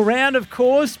final round, of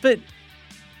course, but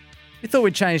we thought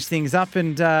we'd change things up,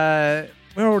 and we're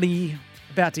already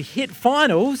about to hit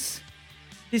finals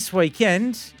this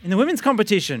weekend in the women's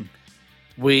competition.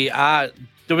 We are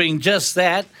doing just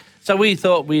that. So we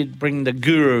thought we'd bring the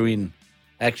guru in,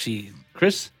 actually,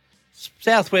 Chris.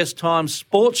 Southwest Times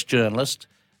sports journalist,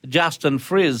 Justin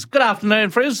Frizz. Good afternoon,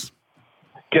 Frizz.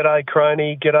 G'day,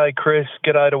 Craney. G'day, Chris.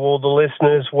 G'day to all the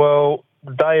listeners. Well,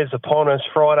 the day is upon us,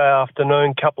 Friday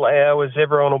afternoon, couple of hours.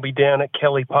 Everyone will be down at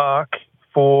Kelly Park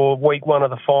for week one of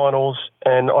the finals.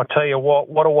 And I tell you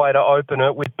what a way to open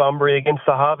it with Bunbury against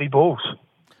the Harvey Bulls.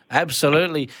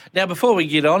 Absolutely. Now, before we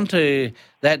get on to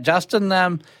that, Justin,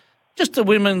 just the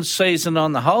women's season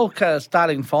on the whole,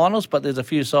 starting finals, but there's a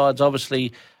few sides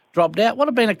obviously dropped out. What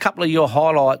have been a couple of your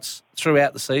highlights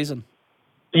throughout the season?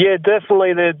 Yeah,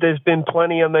 definitely. There's been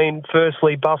plenty. I mean,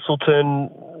 firstly, Bustleton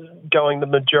going the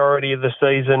majority of the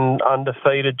season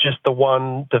undefeated, just the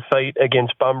one defeat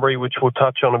against Bunbury, which we'll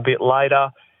touch on a bit later.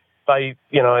 They,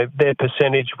 their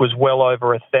percentage was well over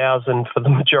 1,000 for the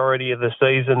majority of the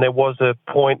season. There was a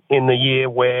point in the year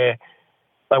where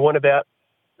they went about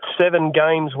 7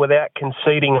 games without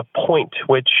conceding a point,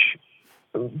 which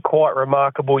quite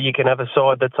remarkable. You can have a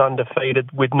side that's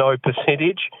undefeated with no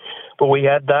percentage, but we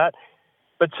had that.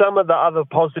 But some of the other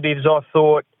positives, I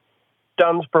thought,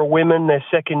 Dunsborough women, their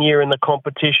second year in the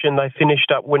competition, they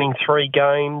finished up winning 3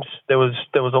 games. There was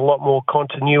a lot more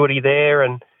continuity there,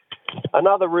 and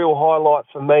another real highlight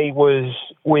for me was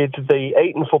with the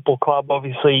Eton Football Club,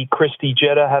 obviously Christy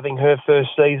Jetta having her first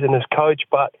season as coach,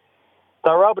 but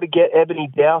they were able to get Ebony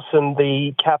Dowson,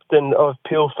 the captain of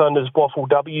Peel Thunder's Waffle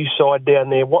W side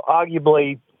down there,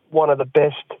 arguably one of the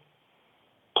best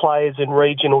players in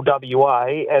regional WA,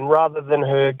 and rather than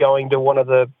her going to one of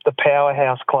the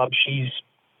powerhouse clubs, she's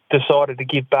decided to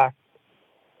give back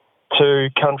to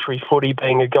country footy,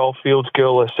 being a Goldfields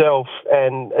girl herself,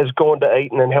 and has gone to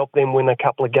Eton and helped them win a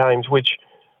couple of games, which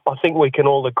I think we can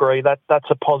all agree that's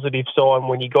a positive sign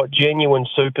when you got genuine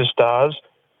superstars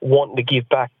wanting to give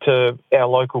back to our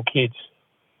local kids.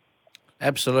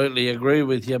 Absolutely agree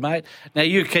with you, mate. Now,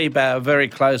 you keep a very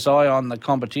close eye on the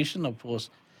competition. Of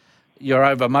course, you're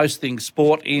over most things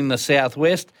sport in the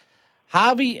southwest.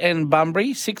 Harvey and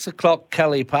Bunbury, 6 o'clock,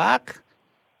 Kelly Park,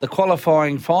 the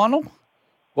qualifying final.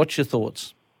 What's your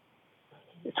thoughts?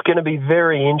 It's going to be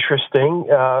very interesting.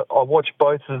 I watched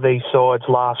both of these sides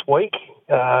last week.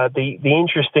 The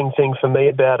interesting thing for me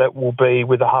about it will be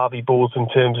with the Harvey Bulls in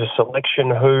terms of selection,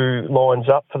 who lines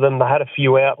up for them. They had a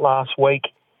few out last week.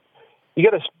 You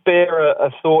got to spare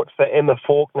a thought for Emma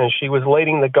Faulkner. She was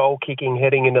leading the goal kicking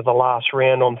heading into the last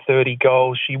round on 30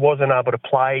 goals. She wasn't able to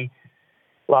play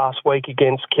last week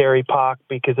against Kerry Park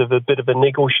because of a bit of a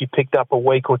niggle she picked up a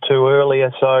week or two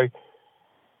earlier. So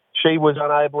she was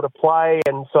unable to play,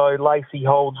 and so Lacey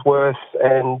Holdsworth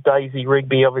and Daisy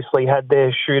Rigby obviously had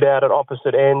their shootout at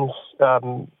opposite ends.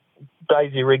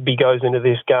 Daisy Rigby goes into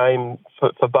this game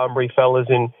for Bunbury fellas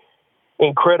in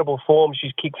incredible form.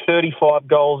 She's kicked 35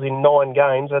 goals in 9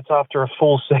 games. That's after a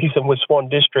full season with Swan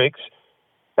Districts.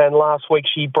 And last week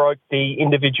she broke the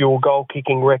individual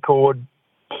goal-kicking record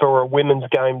for a women's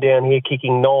game down here,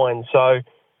 kicking 9. So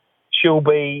she'll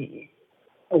be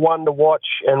one to watch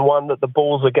and one that the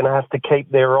Bulls are going to have to keep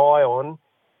their eye on.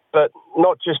 But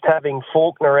not just having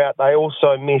Faulkner out, they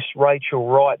also miss Rachel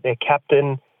Wright, their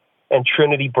captain, and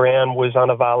Trinity Brown was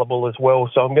unavailable as well.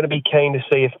 So I'm going to be keen to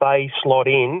see if they slot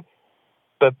in.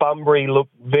 But Bunbury look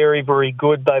very, very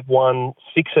good. They've won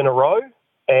 6 in a row.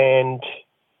 And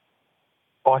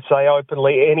I say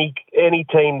openly, any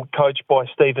team coached by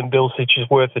Stephen Bilsich is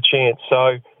worth a chance.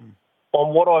 So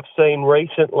on what I've seen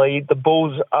recently, the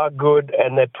Bulls are good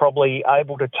and they're probably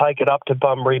able to take it up to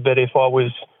Bunbury. But if I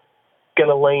was going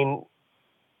to lean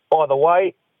either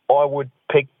way, I would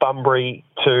pick Bunbury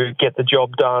to get the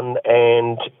job done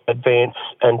and advance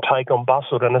and take on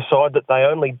Busselton, a side that they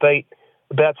only beat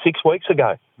about 6 weeks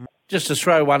ago. Just to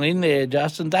throw one in there,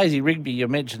 Justin, Daisy Rigby, you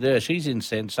mentioned her, she's in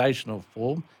sensational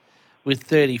form with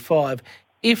 35.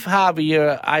 If Harvey,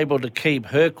 you're able to keep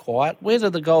her quiet, where do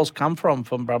the goals come from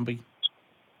Bunbury?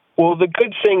 Well, the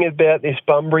good thing about this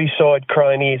Bunbury side,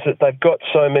 Croney, is that they've got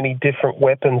so many different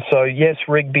weapons. So, yes,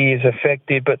 Rigby is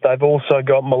effective, but they've also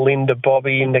got Melinda,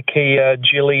 Bobby, Nakia,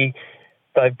 Jilly.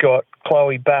 They've got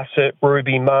Chloe Bassett,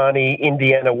 Ruby Marnie,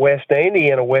 Indiana West. Now,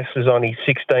 Indiana West is only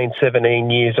 16, 17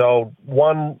 years old.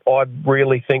 One I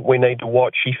really think we need to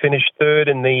watch. She finished 3rd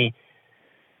in the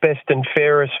best and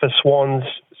fairest for Swans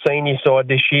senior side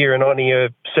this year and only her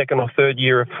 2nd or 3rd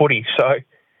year of footy. So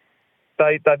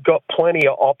they've got plenty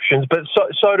of options, but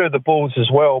so do the Bulls as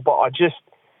well. But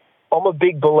I'm a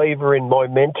big believer in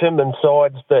momentum and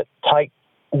sides that take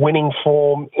winning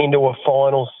form into a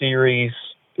final series.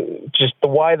 Just the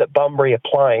way that Bunbury are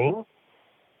playing,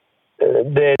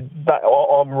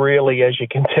 I'm really, as you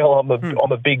can tell, I'm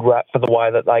a big rat for the way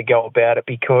that they go about it,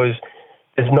 because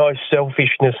there's no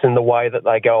selfishness in the way that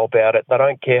they go about it. They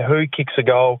don't care who kicks a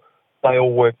goal; they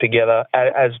all work together,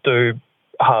 as do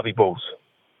Harvey Bulls.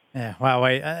 Yeah, wow,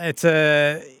 it's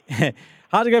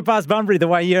hard to go past Bunbury the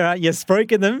way you're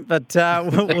spruiking them, but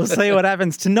we'll see what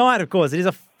happens tonight. Of course, it is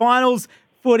a finals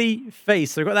footy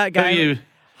feast. So we've got that game.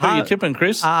 Who are you tipping,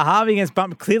 Chris? Harvey against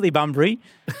clearly Bunbury.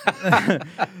 They're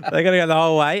going to go the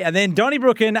whole way. And then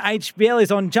Donnybrook and HBL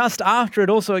is on just after it,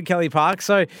 also at Kelly Park.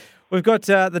 So we've got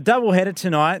the double-header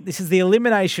tonight. This is the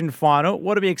elimination final.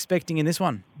 What are we expecting in this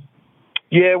one?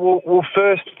 Yeah, well,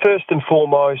 first and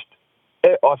foremost,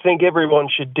 I think everyone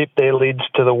should dip their lids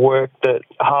to the work that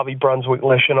Harvey Brunswick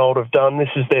Leschenault have done. This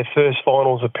is their first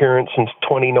finals appearance since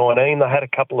 2019. They had a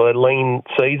couple of lean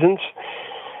seasons.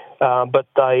 But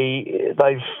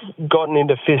they've gotten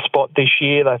into 5th spot this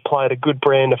year. They've played a good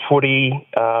brand of footy.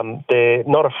 They're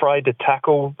not afraid to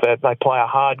tackle. They play a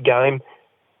hard game.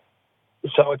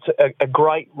 So it's a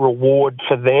great reward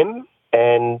for them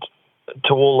and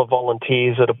to all the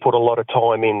volunteers that have put a lot of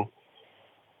time in.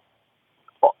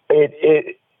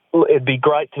 It'd be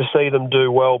great to see them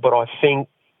do well, but I think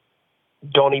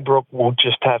Donnybrook will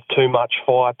just have too much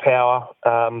firepower.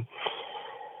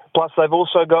 Plus, they've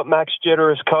also got Max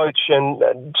Jetta as coach, and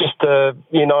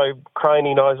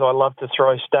Craney knows I love to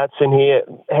throw stats in here.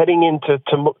 Heading into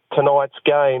tonight's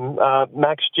game,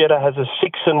 Max Jetta has a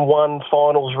 6-1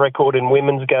 finals record in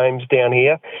women's games down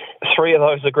here. 3 of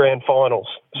those are grand finals.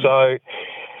 So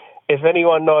if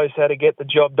anyone knows how to get the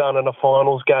job done in a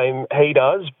finals game, he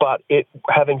does. But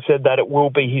having said that, it will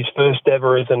be his first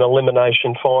ever as an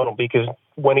elimination final, because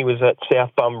when he was at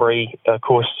South Bunbury, of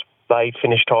course, they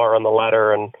finished higher on the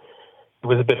ladder and it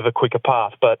was a bit of a quicker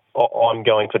path. But I'm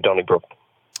going for Donnybrook.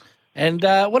 And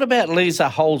what about Lisa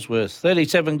Holsworth?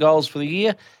 37 goals for the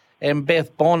year, and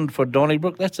Beth Bond for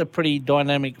Donnybrook. That's a pretty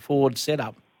dynamic forward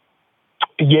setup.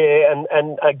 Yeah,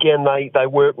 and again, they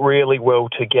work really well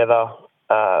together.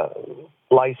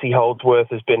 Lacey Holdsworth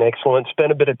has been excellent.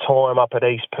 Spent a bit of time up at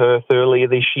East Perth earlier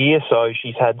this year, so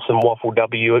she's had some Waffle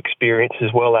W experience,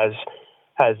 as well as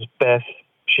Beth.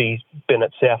 She's been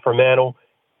at South Fremantle.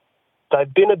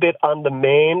 They've been a bit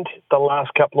undermanned the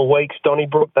last couple of weeks,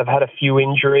 Donnybrook. They've had a few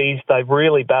injuries. They've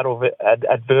really battled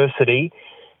adversity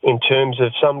in terms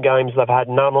of some games they've had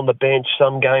none on the bench,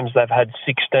 some games they've had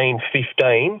 16,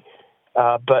 15.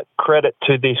 But credit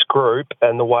to this group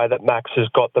and the way that Max has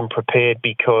got them prepared,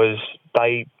 because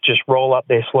they just roll up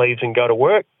their sleeves and go to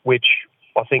work, which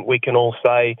I think we can all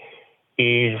say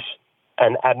is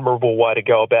an admirable way to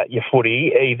go about your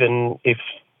footy, even if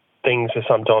things are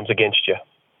sometimes against you.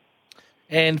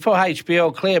 And for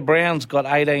HBL, Claire Brown's got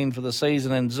 18 for the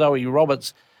season and Zoe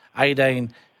Roberts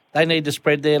 18. They need to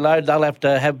spread their load. They'll have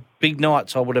to have big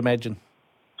nights, I would imagine.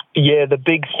 Yeah, the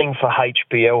big thing for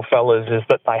HBL, fellas, is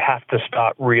that they have to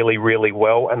start really, really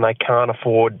well, and they can't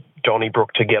afford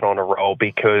Donnybrook to get on a roll,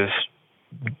 because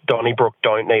Donnybrook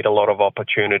don't need a lot of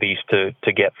opportunities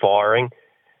to get firing.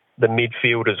 The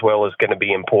midfield as well is going to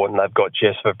be important. They've got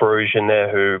Jess Verbruge in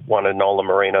there, who won a Nola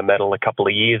Marino medal a couple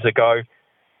of years ago.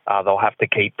 They'll have to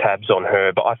keep tabs on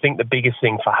her. But I think the biggest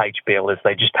thing for HBL is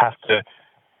they just have to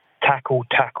tackle,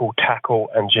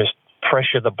 and just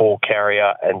pressure the ball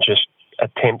carrier and just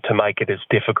attempt to make it as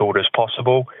difficult as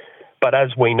possible. But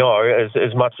as we know,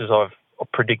 as much as I've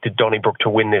predicted Donnybrook to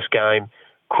win this game,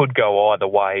 could go either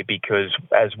way, because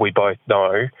as we both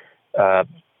know,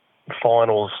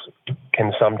 finals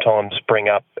can sometimes bring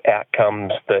up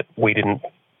outcomes that we didn't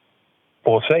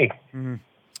foresee. Mm.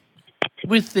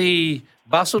 With the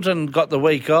Bustleton got the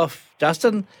week off,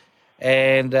 Justin,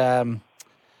 and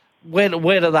where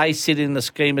do they sit in the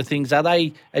scheme of things? Are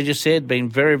they, as you said, been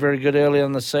very, very good early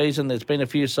in the season? There's been a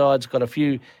few sides, got a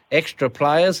few extra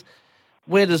players.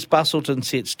 Where does Bustleton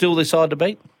sit? Still the side to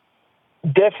beat?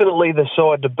 Definitely the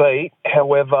side to beat.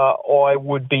 However, I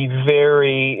would be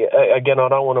very, again, I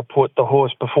don't want to put the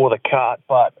horse before the cart,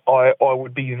 but I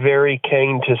would be very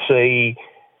keen to see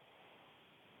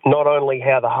not only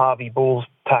how the Harvey Bulls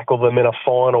tackle them in a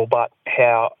final, but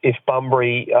how, if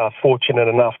Bunbury are fortunate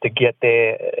enough to get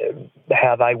there,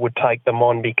 how they would take them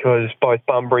on, because both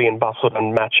Bunbury and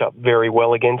Bustleton match up very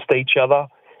well against each other.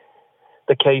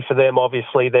 The key for them,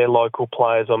 obviously, their local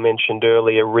players I mentioned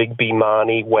earlier, Rigby,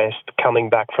 Marnie, West,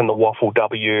 coming back from the Waffle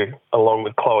W, along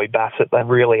with Chloe Bassett. They've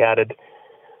really added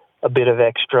a bit of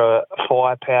extra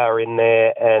firepower in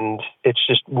there, and it's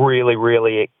just really,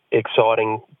 really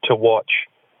exciting to watch.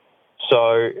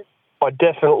 So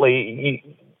they're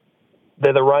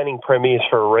the reigning premiers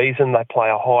for a reason. They play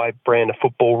a high brand of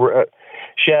football.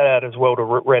 Shout out as well to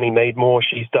Rennie Meadmore.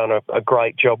 She's done a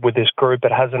great job with this group.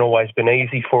 It hasn't always been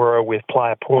easy for her with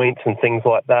player points and things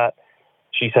like that.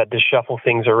 She's had to shuffle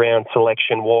things around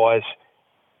selection-wise.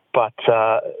 But,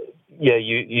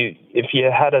 if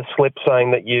you had a slip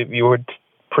saying that you were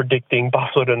predicting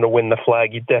Bustleton to win the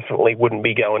flag, you definitely wouldn't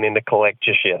be going into collect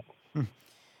just yet.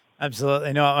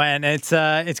 Absolutely not, and it's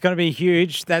going to be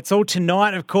huge. That's all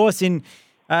tonight, of course. In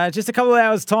just a couple of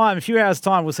hours' time, a few hours'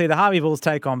 time, we'll see the Harvey Bulls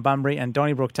take on Bunbury and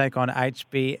Donnybrook take on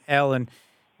HBL,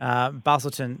 and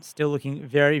Bustleton still looking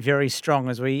very, very strong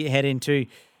as we head into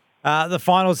the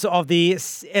finals of the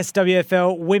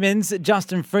SWFL Women's.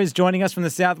 Justin Frizz joining us from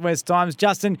the Southwest Times.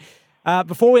 Justin,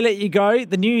 before we let you go,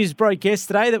 the news broke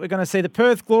yesterday that we're going to see the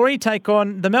Perth Glory take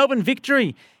on the Melbourne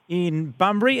Victory in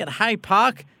Bunbury at Hay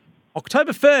Park,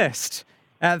 October 1st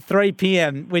at 3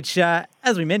 p.m, which,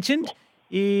 as we mentioned,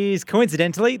 is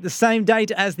coincidentally the same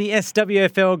date as the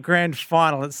SWFL Grand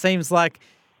Final. It seems like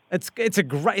it's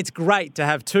great to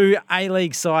have two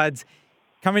A-League sides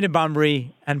coming to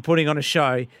Bunbury and putting on a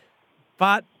show,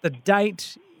 but the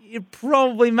date, it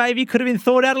probably maybe could have been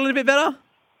thought out a little bit better.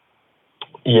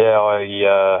 Yeah,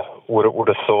 I would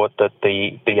have thought that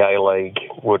the A-League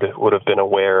would have been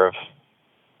aware of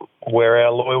where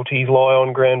our loyalties lie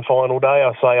on Grand Final day.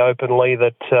 I say openly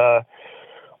that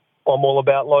I'm all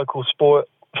about local sport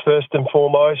first and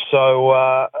foremost, so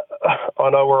I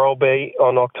know where I'll be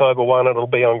on October 1. It'll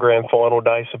be on Grand Final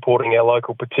day supporting our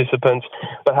local participants.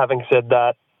 But having said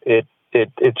that,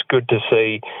 it's good to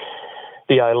see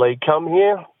the A-League come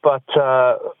here. But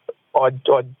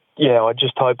I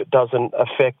just hope it doesn't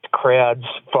affect crowds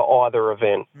for either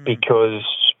event because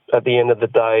at the end of the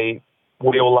day,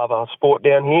 we all love our sport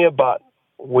down here, but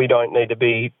we don't need to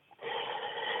be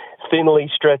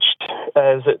thinly stretched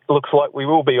as it looks like we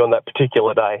will be on that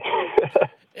particular day.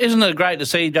 Isn't it great to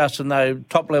see, Justin, though,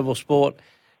 top-level sport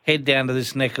head down to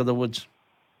this neck of the woods?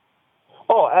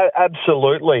 Oh,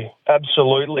 absolutely.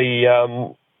 Absolutely.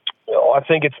 I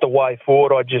think it's the way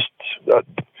forward. I just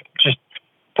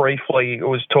briefly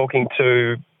was talking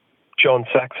to John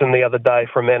Saxon the other day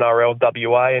from NRL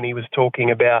WA, and he was talking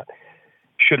about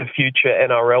should a future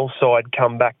NRL side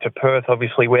come back to Perth.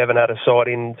 Obviously, we haven't had a side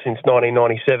in since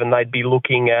 1997. They'd be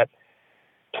looking at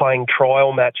playing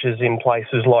trial matches in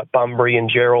places like Bunbury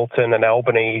and Geraldton and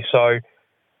Albany. So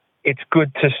it's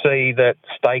good to see that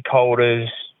stakeholders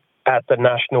at the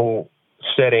national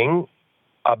setting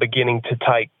are beginning to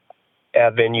take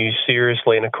our venues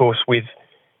seriously. And, of course, with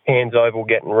Hands Oval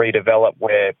getting redeveloped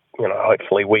where,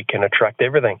 hopefully we can attract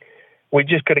everything. We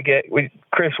just got to get,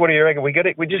 Chris, what do you reckon? We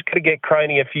just got to get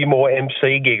Craney a few more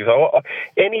MC gigs.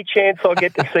 Any chance I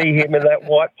get to see him in that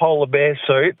white polar bear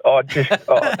suit, I'd just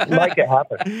make it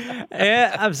happen.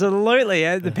 Yeah,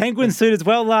 absolutely. The penguin suit as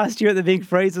well last year at the Big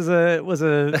Freeze was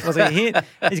a hit.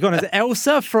 He's gone as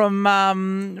Elsa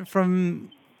from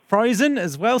Frozen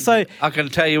as well. So I can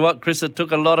tell you what, Chris, it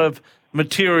took a lot of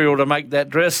material to make that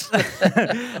dress.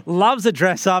 Loves a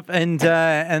dress up and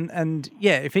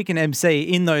yeah, if he can MC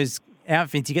in those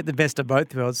outfits, you get the best of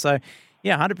both worlds. So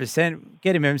yeah, 100%.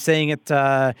 Get him MCing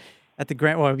at the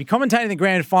grand. Well, he'll be commentating the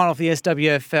grand final for the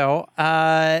SWFL,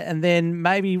 and then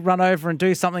maybe run over and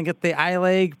do something at the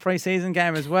A-League pre-season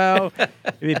game as well. He'll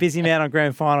be a busy man on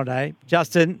grand final day.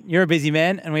 Justin, you're a busy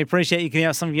man, and we appreciate you giving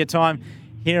us some of your time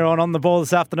here on the Ball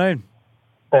this afternoon.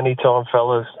 Anytime,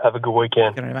 fellas. Have a good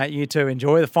weekend. Good on you, mate. You too.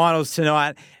 Enjoy the finals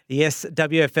tonight, the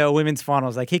SWFL Women's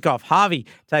Finals. They kick off. Harvey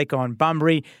take on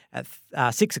Bunbury at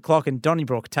 6 o'clock and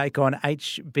Donnybrook take on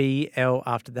HBL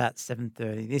after that,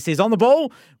 7:30. This is On the Ball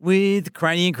with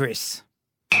Craney and Chris.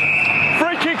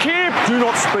 Free kick here. Do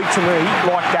not speak to me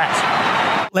like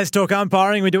that. Let's talk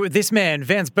umpiring. We do it with this man,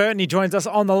 Vance Burton. He joins us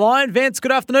on the line. Vance,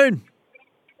 good afternoon.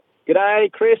 G'day,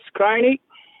 Chris, Craney.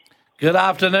 Good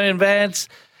afternoon, Vance.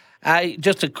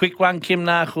 Just a quick one, Kim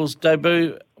Narkle's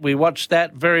debut. We watched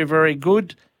that. Very, very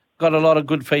good. Got a lot of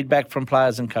good feedback from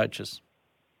players and coaches.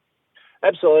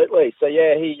 Absolutely. So,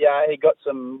 yeah, he got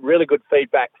some really good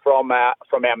feedback from our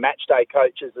match day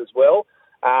coaches as well.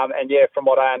 And, yeah, from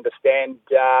what I understand,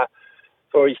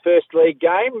 for his first league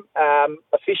game,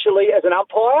 officially as an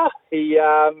umpire,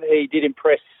 he did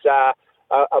impress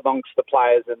amongst the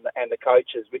players and the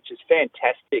coaches, which is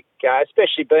fantastic,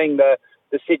 especially being the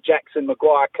Sid Jackson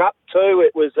Maguire Cup too.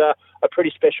 It was a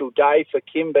pretty special day for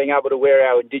Kim being able to wear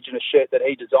our Indigenous shirt that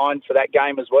he designed for that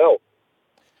game as well.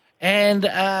 And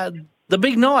the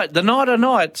big night, the night of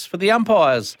nights for the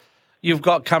umpires you've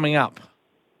got coming up.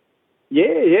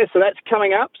 Yeah, so that's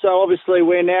coming up. So obviously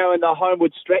we're now in the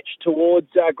homeward stretch towards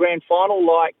grand final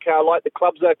like the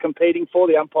clubs are competing for.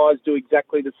 The umpires do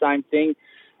exactly the same thing.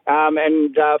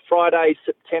 And Friday,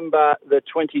 September the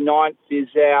 29th is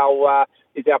our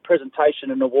presentation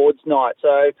and awards night.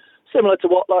 So similar to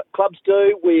what clubs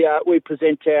do, we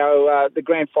present the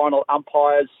grand final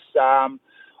umpires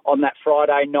on that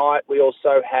Friday night. We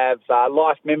also have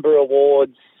Life Member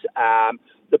Awards,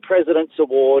 the President's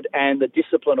Award and the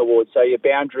Discipline Award, so your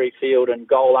boundary, field and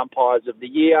goal umpires of the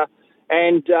year.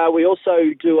 And we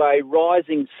also do a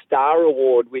Rising Star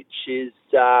Award, which is,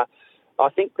 I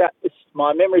think that, if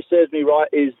my memory serves me right,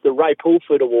 is the Ray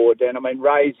Pulford Award. And I mean,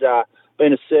 Ray's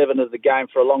been a servant of the game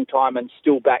for a long time and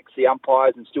still backs the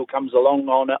umpires and still comes along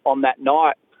on that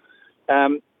night.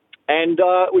 And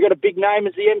we've got a big name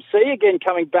as the MC again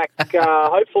coming back,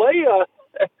 hopefully.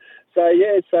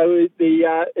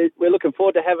 We're looking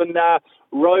forward to having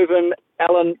Rovan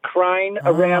Alan Crane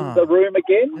around the room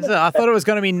again. I thought it was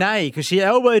going to be Nay because she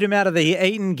elbowed him out of the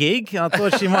Eton gig. I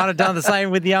thought she might have done the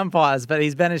same with the umpires, but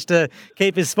he's managed to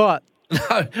keep his spot.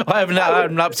 No, I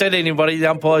haven't upset anybody, the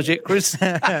umpires, yet, Chris.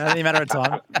 Only a matter of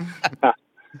time.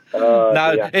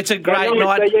 It's a great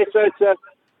night. So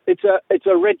it's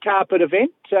a red carpet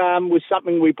event with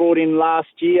something we brought in last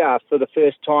year for the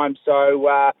first time.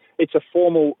 So it's a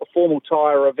formal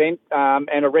tire event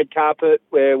and a red carpet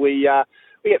where we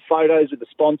get photos with the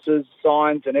sponsors,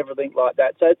 signs, and everything like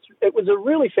that. So it was a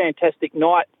really fantastic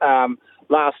night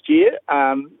last year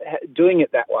doing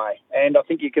it that way, and I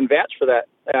think you can vouch for that,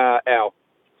 Al.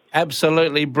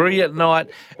 Absolutely brilliant night.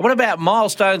 What about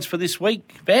milestones for this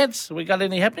week, Vance? Have we got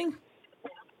any happening?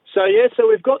 So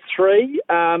we've got 3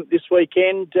 this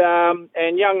weekend,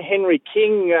 and young Henry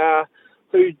King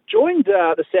who joined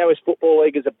the Southwest Football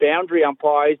League as a boundary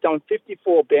umpire. He's done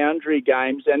 54 boundary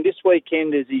games, and this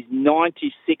weekend is his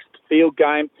 96th field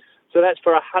game. So that's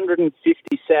for 150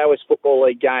 Southwest Football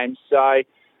League games. So,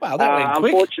 Wow, that went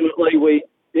quick. unfortunately,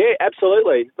 yeah,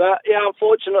 absolutely. But yeah,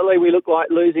 unfortunately, we look like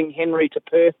losing Henry to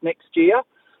Perth next year.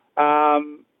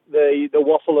 The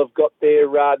Waffle have got their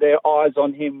eyes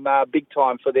on him big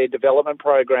time for their development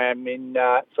program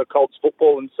for Colts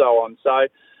football and so on. So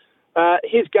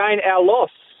his gain, our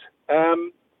loss.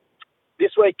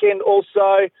 This weekend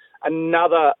also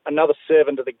another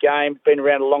servant of the game, been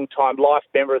around a long time, life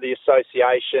member of the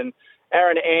association.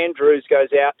 Aaron Andrews goes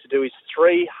out to do his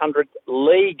 300th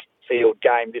league field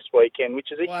game this weekend,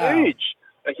 which is a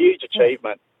huge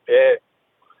achievement. Yeah.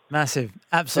 Massive.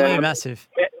 Absolutely massive.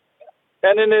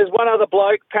 And then there's one other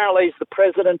bloke. Apparently, he's the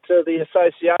president of the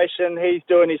association. He's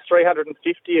doing his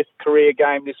 350th career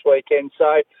game this weekend.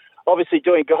 So, obviously,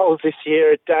 doing goals this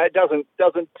year, it doesn't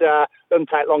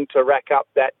take long to rack up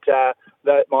that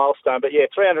milestone. But yeah,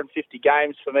 350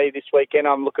 games for me this weekend.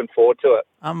 I'm looking forward to it.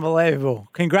 Unbelievable!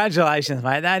 Congratulations,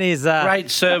 mate. That is great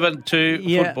servant to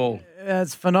football.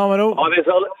 That's phenomenal. Oh,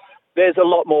 there's a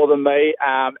lot more than me,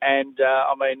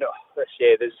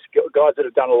 there's guys that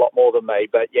have done a lot more than me.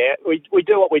 But yeah, we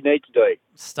do what we need to do.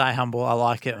 Stay humble. I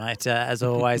like it, mate. As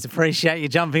always, appreciate you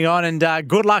jumping on, and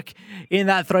good luck in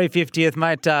that 350th,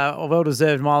 mate. A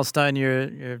well-deserved milestone. You're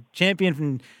a champion,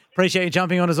 and appreciate you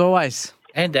jumping on as always.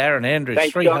 And Aaron Andrews,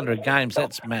 Thanks, 300 games.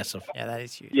 That's massive. Yeah, that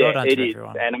is huge. Yeah, well done it to is.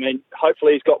 everyone. And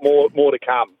hopefully he's got more to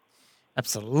come.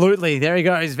 Absolutely. There he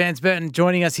goes, Vance Burton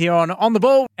joining us here on The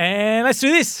Ball. And let's do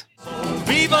this.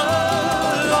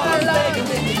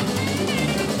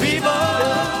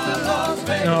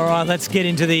 All right, let's get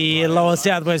into the Lower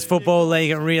Southwest Football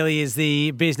League. It really is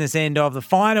the business end of the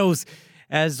finals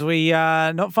as we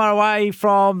are not far away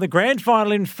from the grand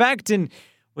final, in fact, and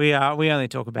we only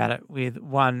talk about it with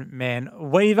one man,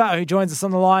 Weaver, who joins us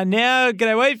on the line now.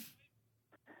 G'day, Weave.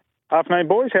 Afternoon,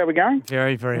 boys. How are we going?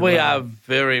 Very, very well. We are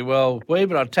very well.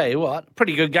 But I'll tell you what,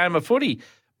 pretty good game of footy.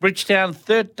 Bridgetown,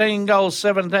 13 goals,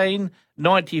 17,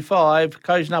 95.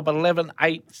 Kojonup, 11,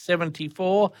 8,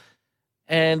 74.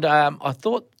 And I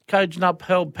thought Kojonup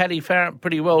held Paddy Farrant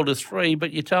pretty well to 3,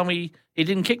 but you tell me he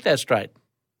didn't kick that straight.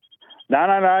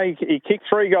 No. He kicked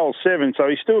 3 goals, 7, so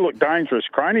he still looked dangerous,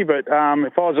 Croney. But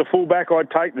if I was a fullback,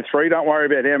 I'd take the 3. Don't worry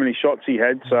about how many shots he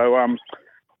had. So,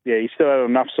 he still had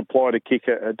enough supply to kick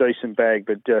a decent bag,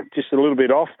 but just a little bit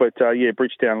off. But,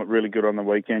 Bridgetown looked really good on the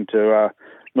weekend to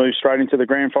move straight into the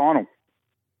grand final.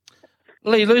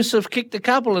 Lee Luciff kicked a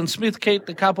couple and Smith kicked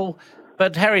a couple,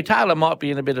 but Harry Taylor might be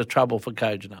in a bit of trouble for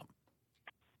Kojonup.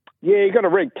 Yeah, he got a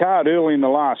red card early in the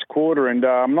last quarter, and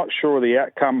I'm not sure of the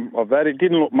outcome of that. It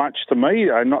didn't look much to me,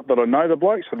 not that I know the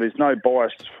bloke, so there's no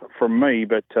bias from me,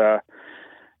 but...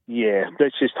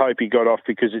 let's just hope he got off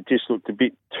because it just looked a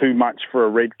bit too much for a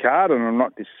red card, and I'm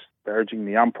not disparaging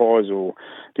the umpires or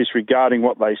disregarding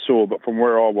what they saw, but from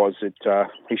where I was,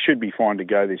 he should be fine to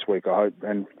go this week, I hope,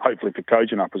 and hopefully for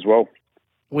Kojonup as well.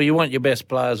 Well, you want your best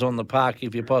players on the park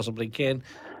if you possibly can.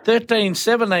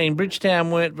 13-17,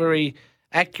 Bridgetown weren't very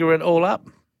accurate all up.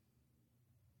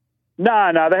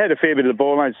 No, they had a fair bit of the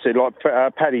ball. As I said, like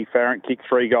Paddy Farrant kicked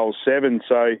 3 goals, 7,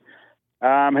 so...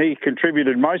 he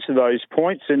contributed most of those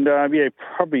points, and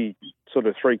probably sort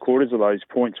of 3/4 of those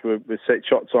points were set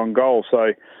shots on goal.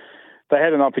 So they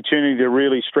had an opportunity to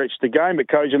really stretch the game, but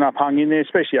Kojonup hung in there,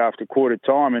 especially after quarter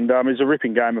time. And it was a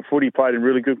ripping game of footy, played in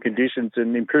really good conditions,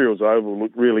 and Imperial's Oval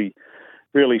looked really,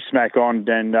 really smack on.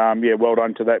 And well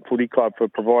done to that footy club for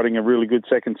providing a really good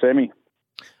second semi.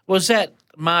 Was that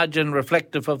margin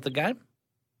reflective of the game?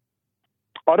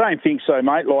 I don't think so,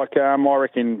 mate. I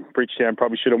reckon Bridgetown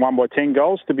probably should have won by 10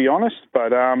 goals, to be honest.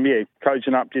 But,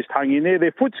 Kojonup just hung in there.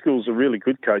 Their foot skills are really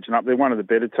good, Kojonup. They're one of the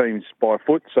better teams by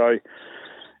foot. So,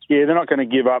 they're not going to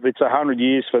give up. It's 100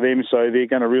 years for them, so they're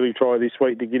going to really try this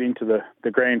week to get into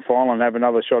the grand final and have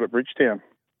another shot at Bridgetown.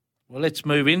 Well, let's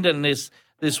move into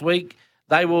this week.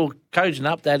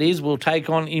 Kojonup, that is, will take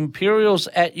on Imperials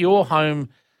at your home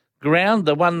ground,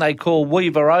 the one they call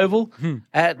Weaver Oval,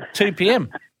 at 2 p.m.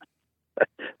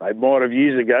 They might have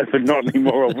years ago, but not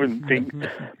anymore, I wouldn't think.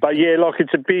 But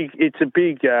it's a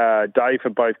big day for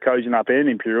both Kojonup and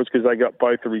Imperials because they got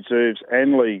both the reserves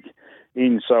and league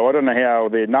in. So I don't know how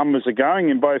their numbers are going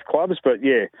in both clubs, but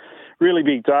really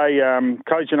big day.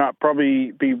 Kojonup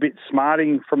probably be a bit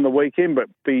smarting from the weekend, but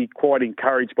be quite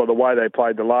encouraged by the way they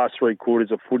played the last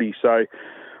 3/4 of footy. So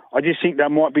I just think they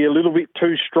might be a little bit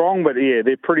too strong, but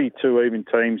they're pretty two even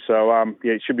teams. So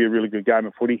it should be a really good game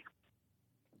of footy.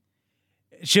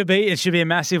 It should be a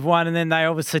massive one, and then they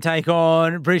obviously take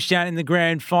on Bridgetown in the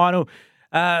grand final.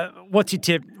 What's your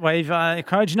tip, Wave?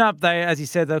 Kojonup, they, as you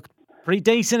said, they're pretty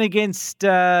decent against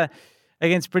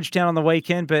Bridgetown on the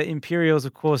weekend, but Imperials,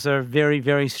 of course, are a very,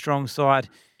 very strong side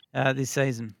this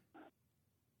season.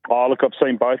 Oh, look, I've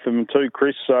seen both of them too,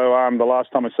 Chris. So the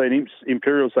last time I've seen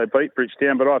Imperials, they beat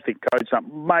Bridgetown, but I think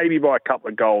Kojonup maybe by a couple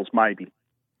of goals, maybe.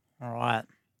 All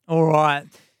right.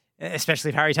 Especially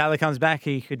if Harry Taylor comes back,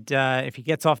 he could, if he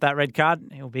gets off that red card,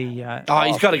 he'll be. He's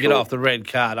got to get off the red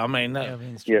card. I mean, I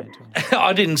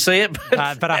didn't see it,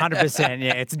 but 100%.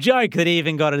 Yeah, it's a joke that he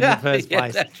even got it in the first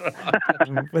place. That's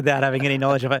right. Without having any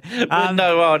knowledge of it.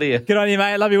 No idea. Good on you,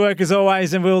 mate. Love your work as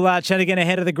always, and we'll chat again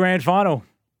ahead of the grand final.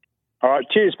 All right,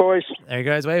 cheers, boys. There he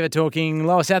goes. We're talking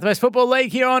Lower South West Football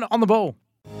League here on the Ball.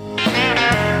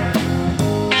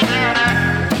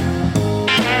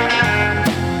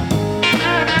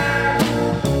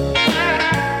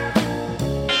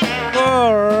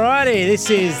 Alrighty, this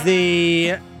is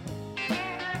the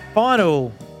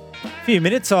final few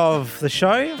minutes of the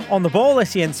show on the Ball.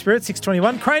 SEN Spirit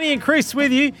 621. Craney and Chris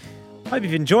with you. Hope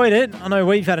you've enjoyed it. I know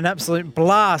we've had an absolute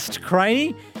blast,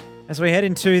 Craney, as we head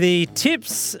into the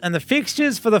tips and the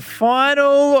fixtures for the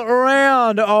final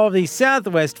round of the South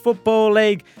West Football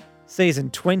League season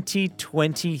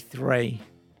 2023.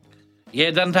 Yeah,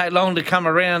 it doesn't take long to come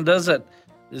around, does it?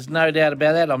 There's no doubt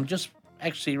about that. I'm just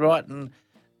actually writing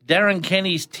Darren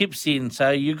Kenny's tips in, so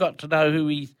you got to know who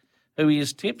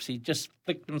his tips. He just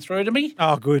flicked them through to me.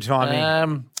 Oh, good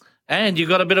timing. And you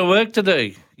got a bit of work to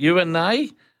do. You and they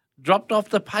dropped off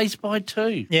the pace by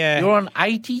 2. Yeah. You're on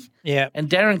 80. Yeah. And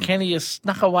Darren Kenny has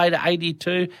snuck away to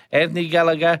 82. Anthony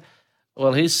Gallagher,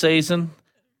 well, his season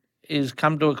is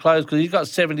come to a close because he's got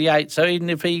 78. So even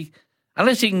if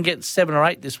unless he can get 7 or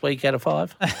 8 this week out of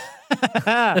 5.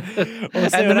 And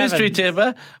the mystery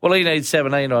tipper, well, he needs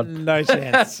 17 odd. No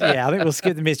chance. Yeah, I think we'll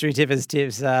skip the mystery tipper's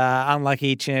tips.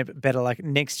 Unlucky champ, better luck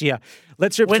next year.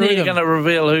 Let's rip when through are you them. going to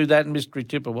reveal who that mystery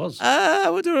tipper was?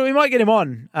 We might get him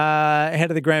on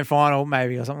ahead of the grand final,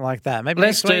 maybe, or something like that. Maybe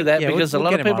Let's next do week. that Yeah, because we'll a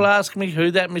lot get of him people on. ask me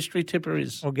who that mystery tipper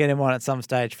is. We'll get him on at some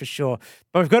stage for sure.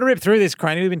 But we've got to rip through this,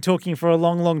 Craney. We've been talking for a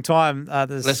long, long time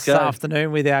this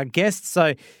afternoon with our guests.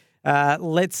 So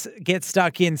let's get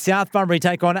stuck in. South Bunbury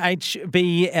take on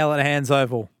HBL at Hands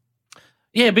Oval.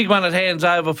 Yeah, big one at Hands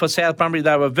Oval for South Bunbury.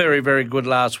 They were very, very good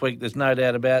last week. There's no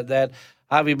doubt about that.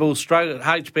 Harvey Bull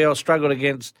HBL struggled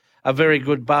against a very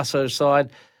good Busso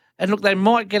side. And look, they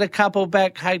might get a couple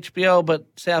back, HBL, but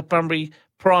South Bunbury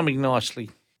priming nicely.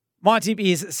 My tip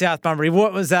is South Bunbury.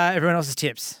 What was everyone else's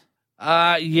tips?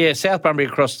 Yeah, South Bunbury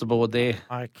across the board there.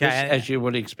 Okay. As you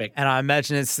would expect. And I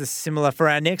imagine it's similar for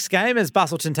our next game as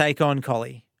Bustleton take on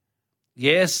Collie.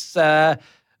 Yes,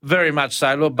 very much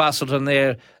so. Look, Bustleton,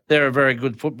 they're a very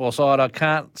good football side. I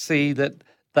can't see that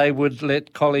they would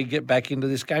let Collie get back into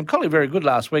this game. Collie very good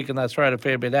last week and they thrown a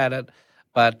fair bit at it.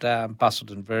 But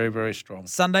Bustleton very, very strong.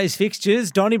 Sunday's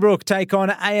fixtures, Donnybrook take on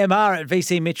AMR at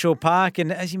VC Mitchell Park.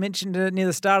 And as you mentioned near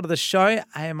the start of the show,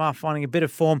 AMR finding a bit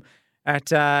of form at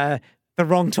the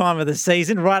wrong time of the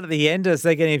season, right at the end as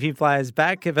they're getting a few players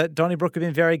back. But Donnybrook have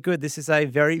been very good. This is a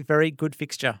very, very good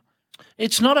fixture.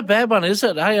 It's not a bad one, is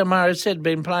it? AMR, as said,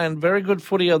 been playing very good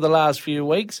footy over the last few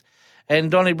weeks. And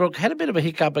Donnybrook had a bit of a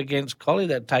hiccup against Collie.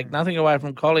 That take nothing away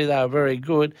from Collie. They were very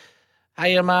good.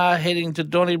 AMR heading to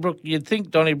Donnybrook. You'd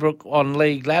think Donnybrook on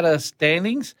league ladder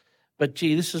standings, but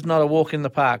gee, this is not a walk in the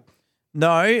park.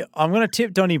 No, I'm going to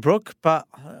tip Donnybrook, but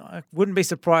I wouldn't be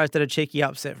surprised at a cheeky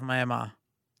upset from AMR.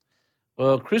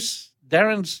 Well,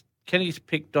 Kenny's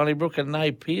picked Donnybrook and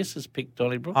Nay Pearce has picked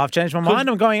Donnybrook. I've changed my mind.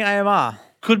 I'm going AMR.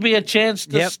 Could be a chance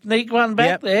to sneak one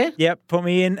back there. Yep, put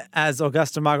me in as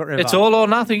Augusta Margaret River. It's all or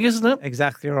nothing, isn't it?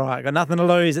 Exactly right. Got nothing to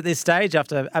lose at this stage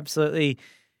after absolutely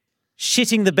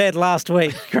shitting the bed last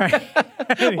week. Great.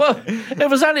 Well, it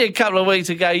was only a couple of weeks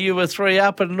ago you were 3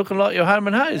 up and looking like you're home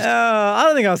and hosed. I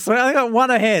don't think I was 3. I think I got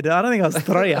 1 ahead. I don't think I was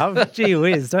 3 up. Gee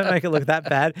whiz, don't make it look that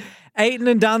bad. Ayton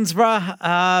and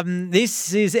Dunsborough.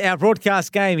 This is our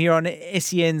broadcast game here on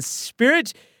SEN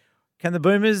Spirit. Can the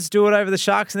Boomers do it over the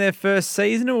Sharks in their first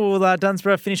season, or will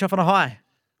Dunsborough finish off on a high?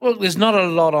 Well, there's not a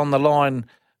lot on the line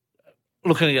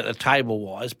looking at the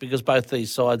table-wise because both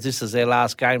these sides, this is their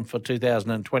last game for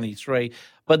 2023.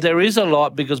 But there is a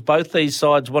lot because both these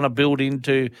sides want to build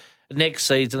into next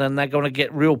season and they're going to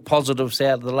get real positives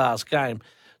out of the last game.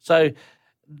 So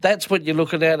that's what you're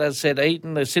looking at. As I said,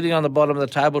 Eton, they're sitting on the bottom of the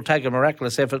table. Take a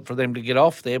miraculous effort for them to get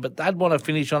off there, but they'd want to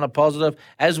finish on a positive,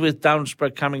 as with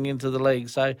Dunsborough coming into the league.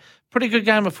 So pretty good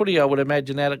game of footy, I would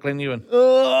imagine, out at Glen Ewan.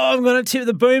 Oh, I'm going to tip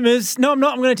the Boomers. No, I'm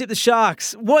not. I'm going to tip the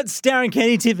Sharks. What's Darren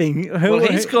Kenny tipping? Well,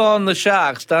 he's gone the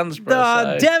Sharks,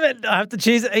 Dunsborough. Damn it. I have to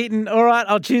choose Eton. All right,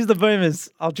 I'll choose the Boomers.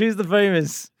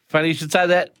 Funny you should say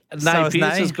that. So Nay is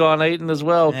Pearce Nay. has gone Eaton as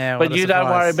well. Yeah, but what a you don't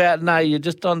worry surprise. about Nay. You're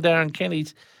just on Darren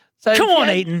Kenny's. So Come if you on,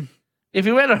 had- Eaton. If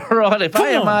you went all right, if Come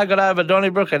on. AMR got over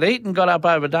Donnybrook and Eaton got up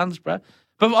over Dunsborough,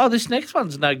 but this next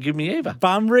one's no give me either.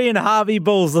 Bunbury and Harvey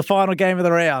Bulls, the final game of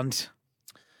the round.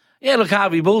 Yeah, look,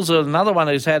 Harvey Bulls are another one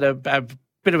who's had a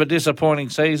bit of a disappointing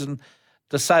season,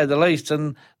 to say the least,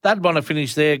 and they'd want to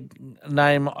finish their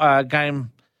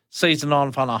game season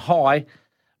on a high.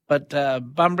 But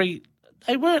Bunbury,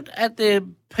 they weren't at their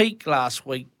peak last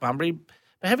week, Bunbury.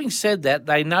 But having said that,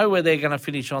 they know where they're going to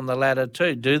finish on the ladder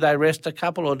too. Do they rest a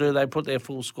couple or do they put their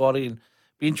full squad in?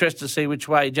 Be interested to see which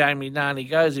way Jamie Narney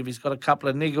goes if he's got a couple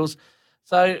of niggles.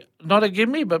 So not a give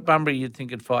me, but Bunbury you'd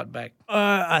think would fight back.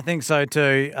 I think so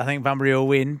too. I think Bunbury will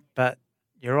win, but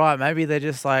you're right. Maybe they're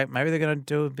just maybe they're going to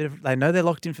do a bit of. They know they're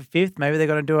locked in for fifth. Maybe they're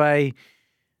going to do a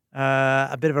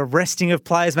bit of a resting of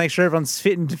players, make sure everyone's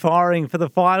fit and firing for the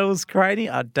finals. Craney,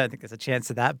 I don't think there's a chance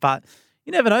of that, but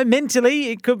you never know. Mentally,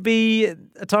 it could be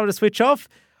a time to switch off.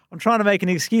 I'm trying to make an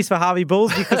excuse for Harvey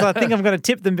Bulls because I think I'm going to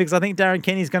tip them because I think Darren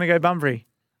Kenny's going to go Bunbury.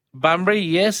 Bunbury,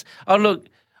 yes. Oh, look,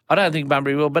 I don't think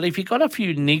Bunbury will, but if you got a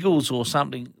few niggles or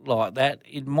something like that,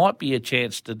 it might be a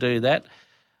chance to do that.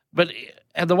 But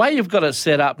the way you've got it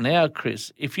set up now,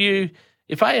 Chris, if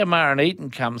AMR and Eaton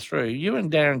come through, you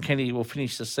and Darren Kenny will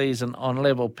finish the season on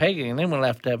level pegging, and then we'll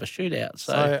have to have a shootout.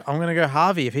 So I'm going to go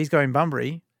Harvey if he's going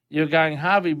Bunbury. You're going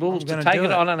Harvey Bulls I'm to gonna take do it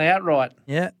it. on and outright.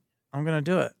 Yeah, I'm going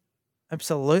to do it.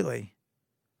 Absolutely.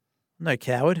 No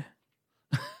coward.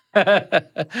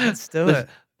 Let's do it.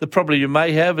 The problem you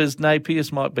may have is Nay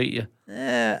Pearce might beat you.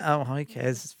 Yeah, who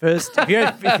cares? First, if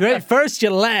you're first,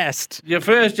 you're last. You're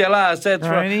first, you're last. That's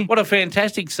Tony? right. What a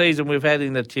fantastic season we've had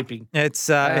in the tipping. It's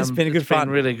been a good it's been fun.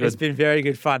 really good. It's been very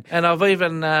good fun. And I've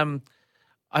even,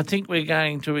 I think we're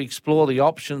going to explore the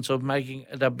options of making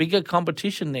it a bigger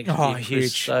competition next year. Oh, Chris.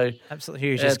 huge. So Absolutely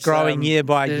huge. It's it's, growing year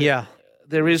by there- year.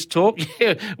 there is talk.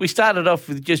 Yeah, we started off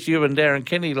with just you and Darren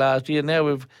Kenny last year.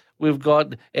 Now we've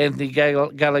got Anthony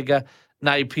Gallagher,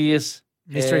 Nay Pearce,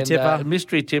 Mystery tipper.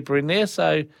 mystery tipper in there.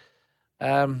 So We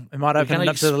might open it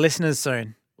up to the listeners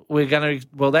soon. we're going to.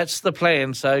 Well, that's the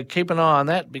plan. So keep an eye on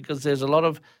that because there's a lot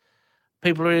of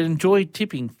people who enjoy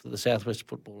tipping for the Southwest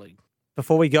Football League.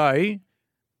 Before we go,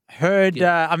 heard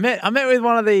I met with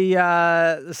one of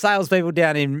the salespeople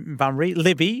down in Bunbury,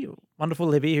 Libby, wonderful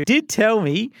Libby, who did tell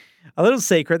me a little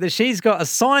secret that she's got a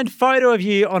signed photo of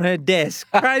you on her desk.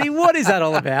 Brady, what is that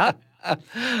all about?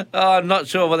 I'm not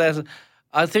sure what that's.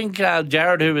 I think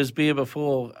Jared, who was here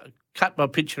before, cut my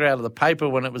picture out of the paper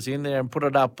when it was in there and put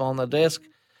it up on the desk,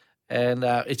 and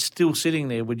it's still sitting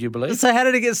there. Would you believe? So how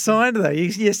did it get signed though?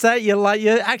 You say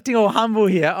you're acting all humble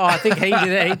here. Oh, I think he did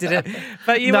it. He did it.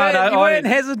 But you weren't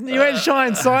hesitant. You weren't shy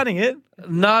in signing it.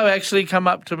 No, actually, come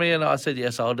up to me and I said,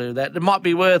 "Yes, I'll do that." It might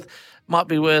be worth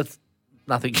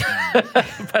nothing,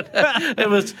 but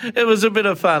it was a bit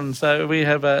of fun. So we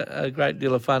have a great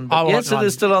deal of fun. But yes, it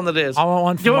is still on the desk. I want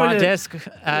one Do for you want my me to desk.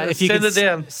 If you send could it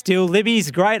down. steal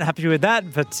Libby's, great. Happy with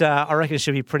that. But I reckon it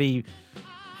should be pretty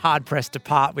hard pressed to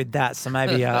part with that. So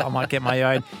maybe I might get my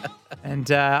own. And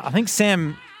I think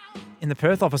Sam in the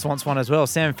Perth office wants one as well.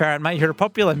 Sam Farrant, mate, you're a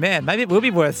popular man. Maybe it will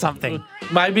be worth something.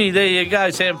 Maybe there you go,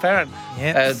 Sam Farrant.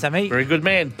 Yeah, Sammy. Very good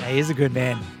man. He is a good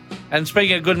man. And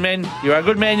speaking of good men, you're a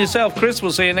good man yourself, Chris.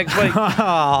 We'll see you next week.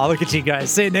 Oh, look at you guys.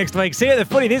 See you next week. See you at the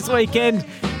footy this weekend.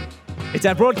 It's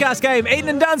our broadcast game, Eaton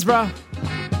and Dunsborough.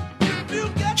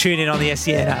 Tune in on the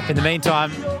SEN app. In the meantime,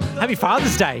 happy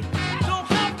Father's Day.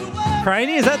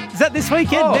 Craney, is that this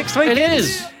weekend? Oh, Next weekend? it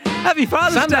is. Happy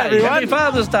Father's Sunday. Day, everyone. Happy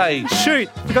Father's Day. Shoot,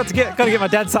 got to get my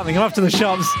dad something. I'm off to the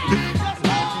shops.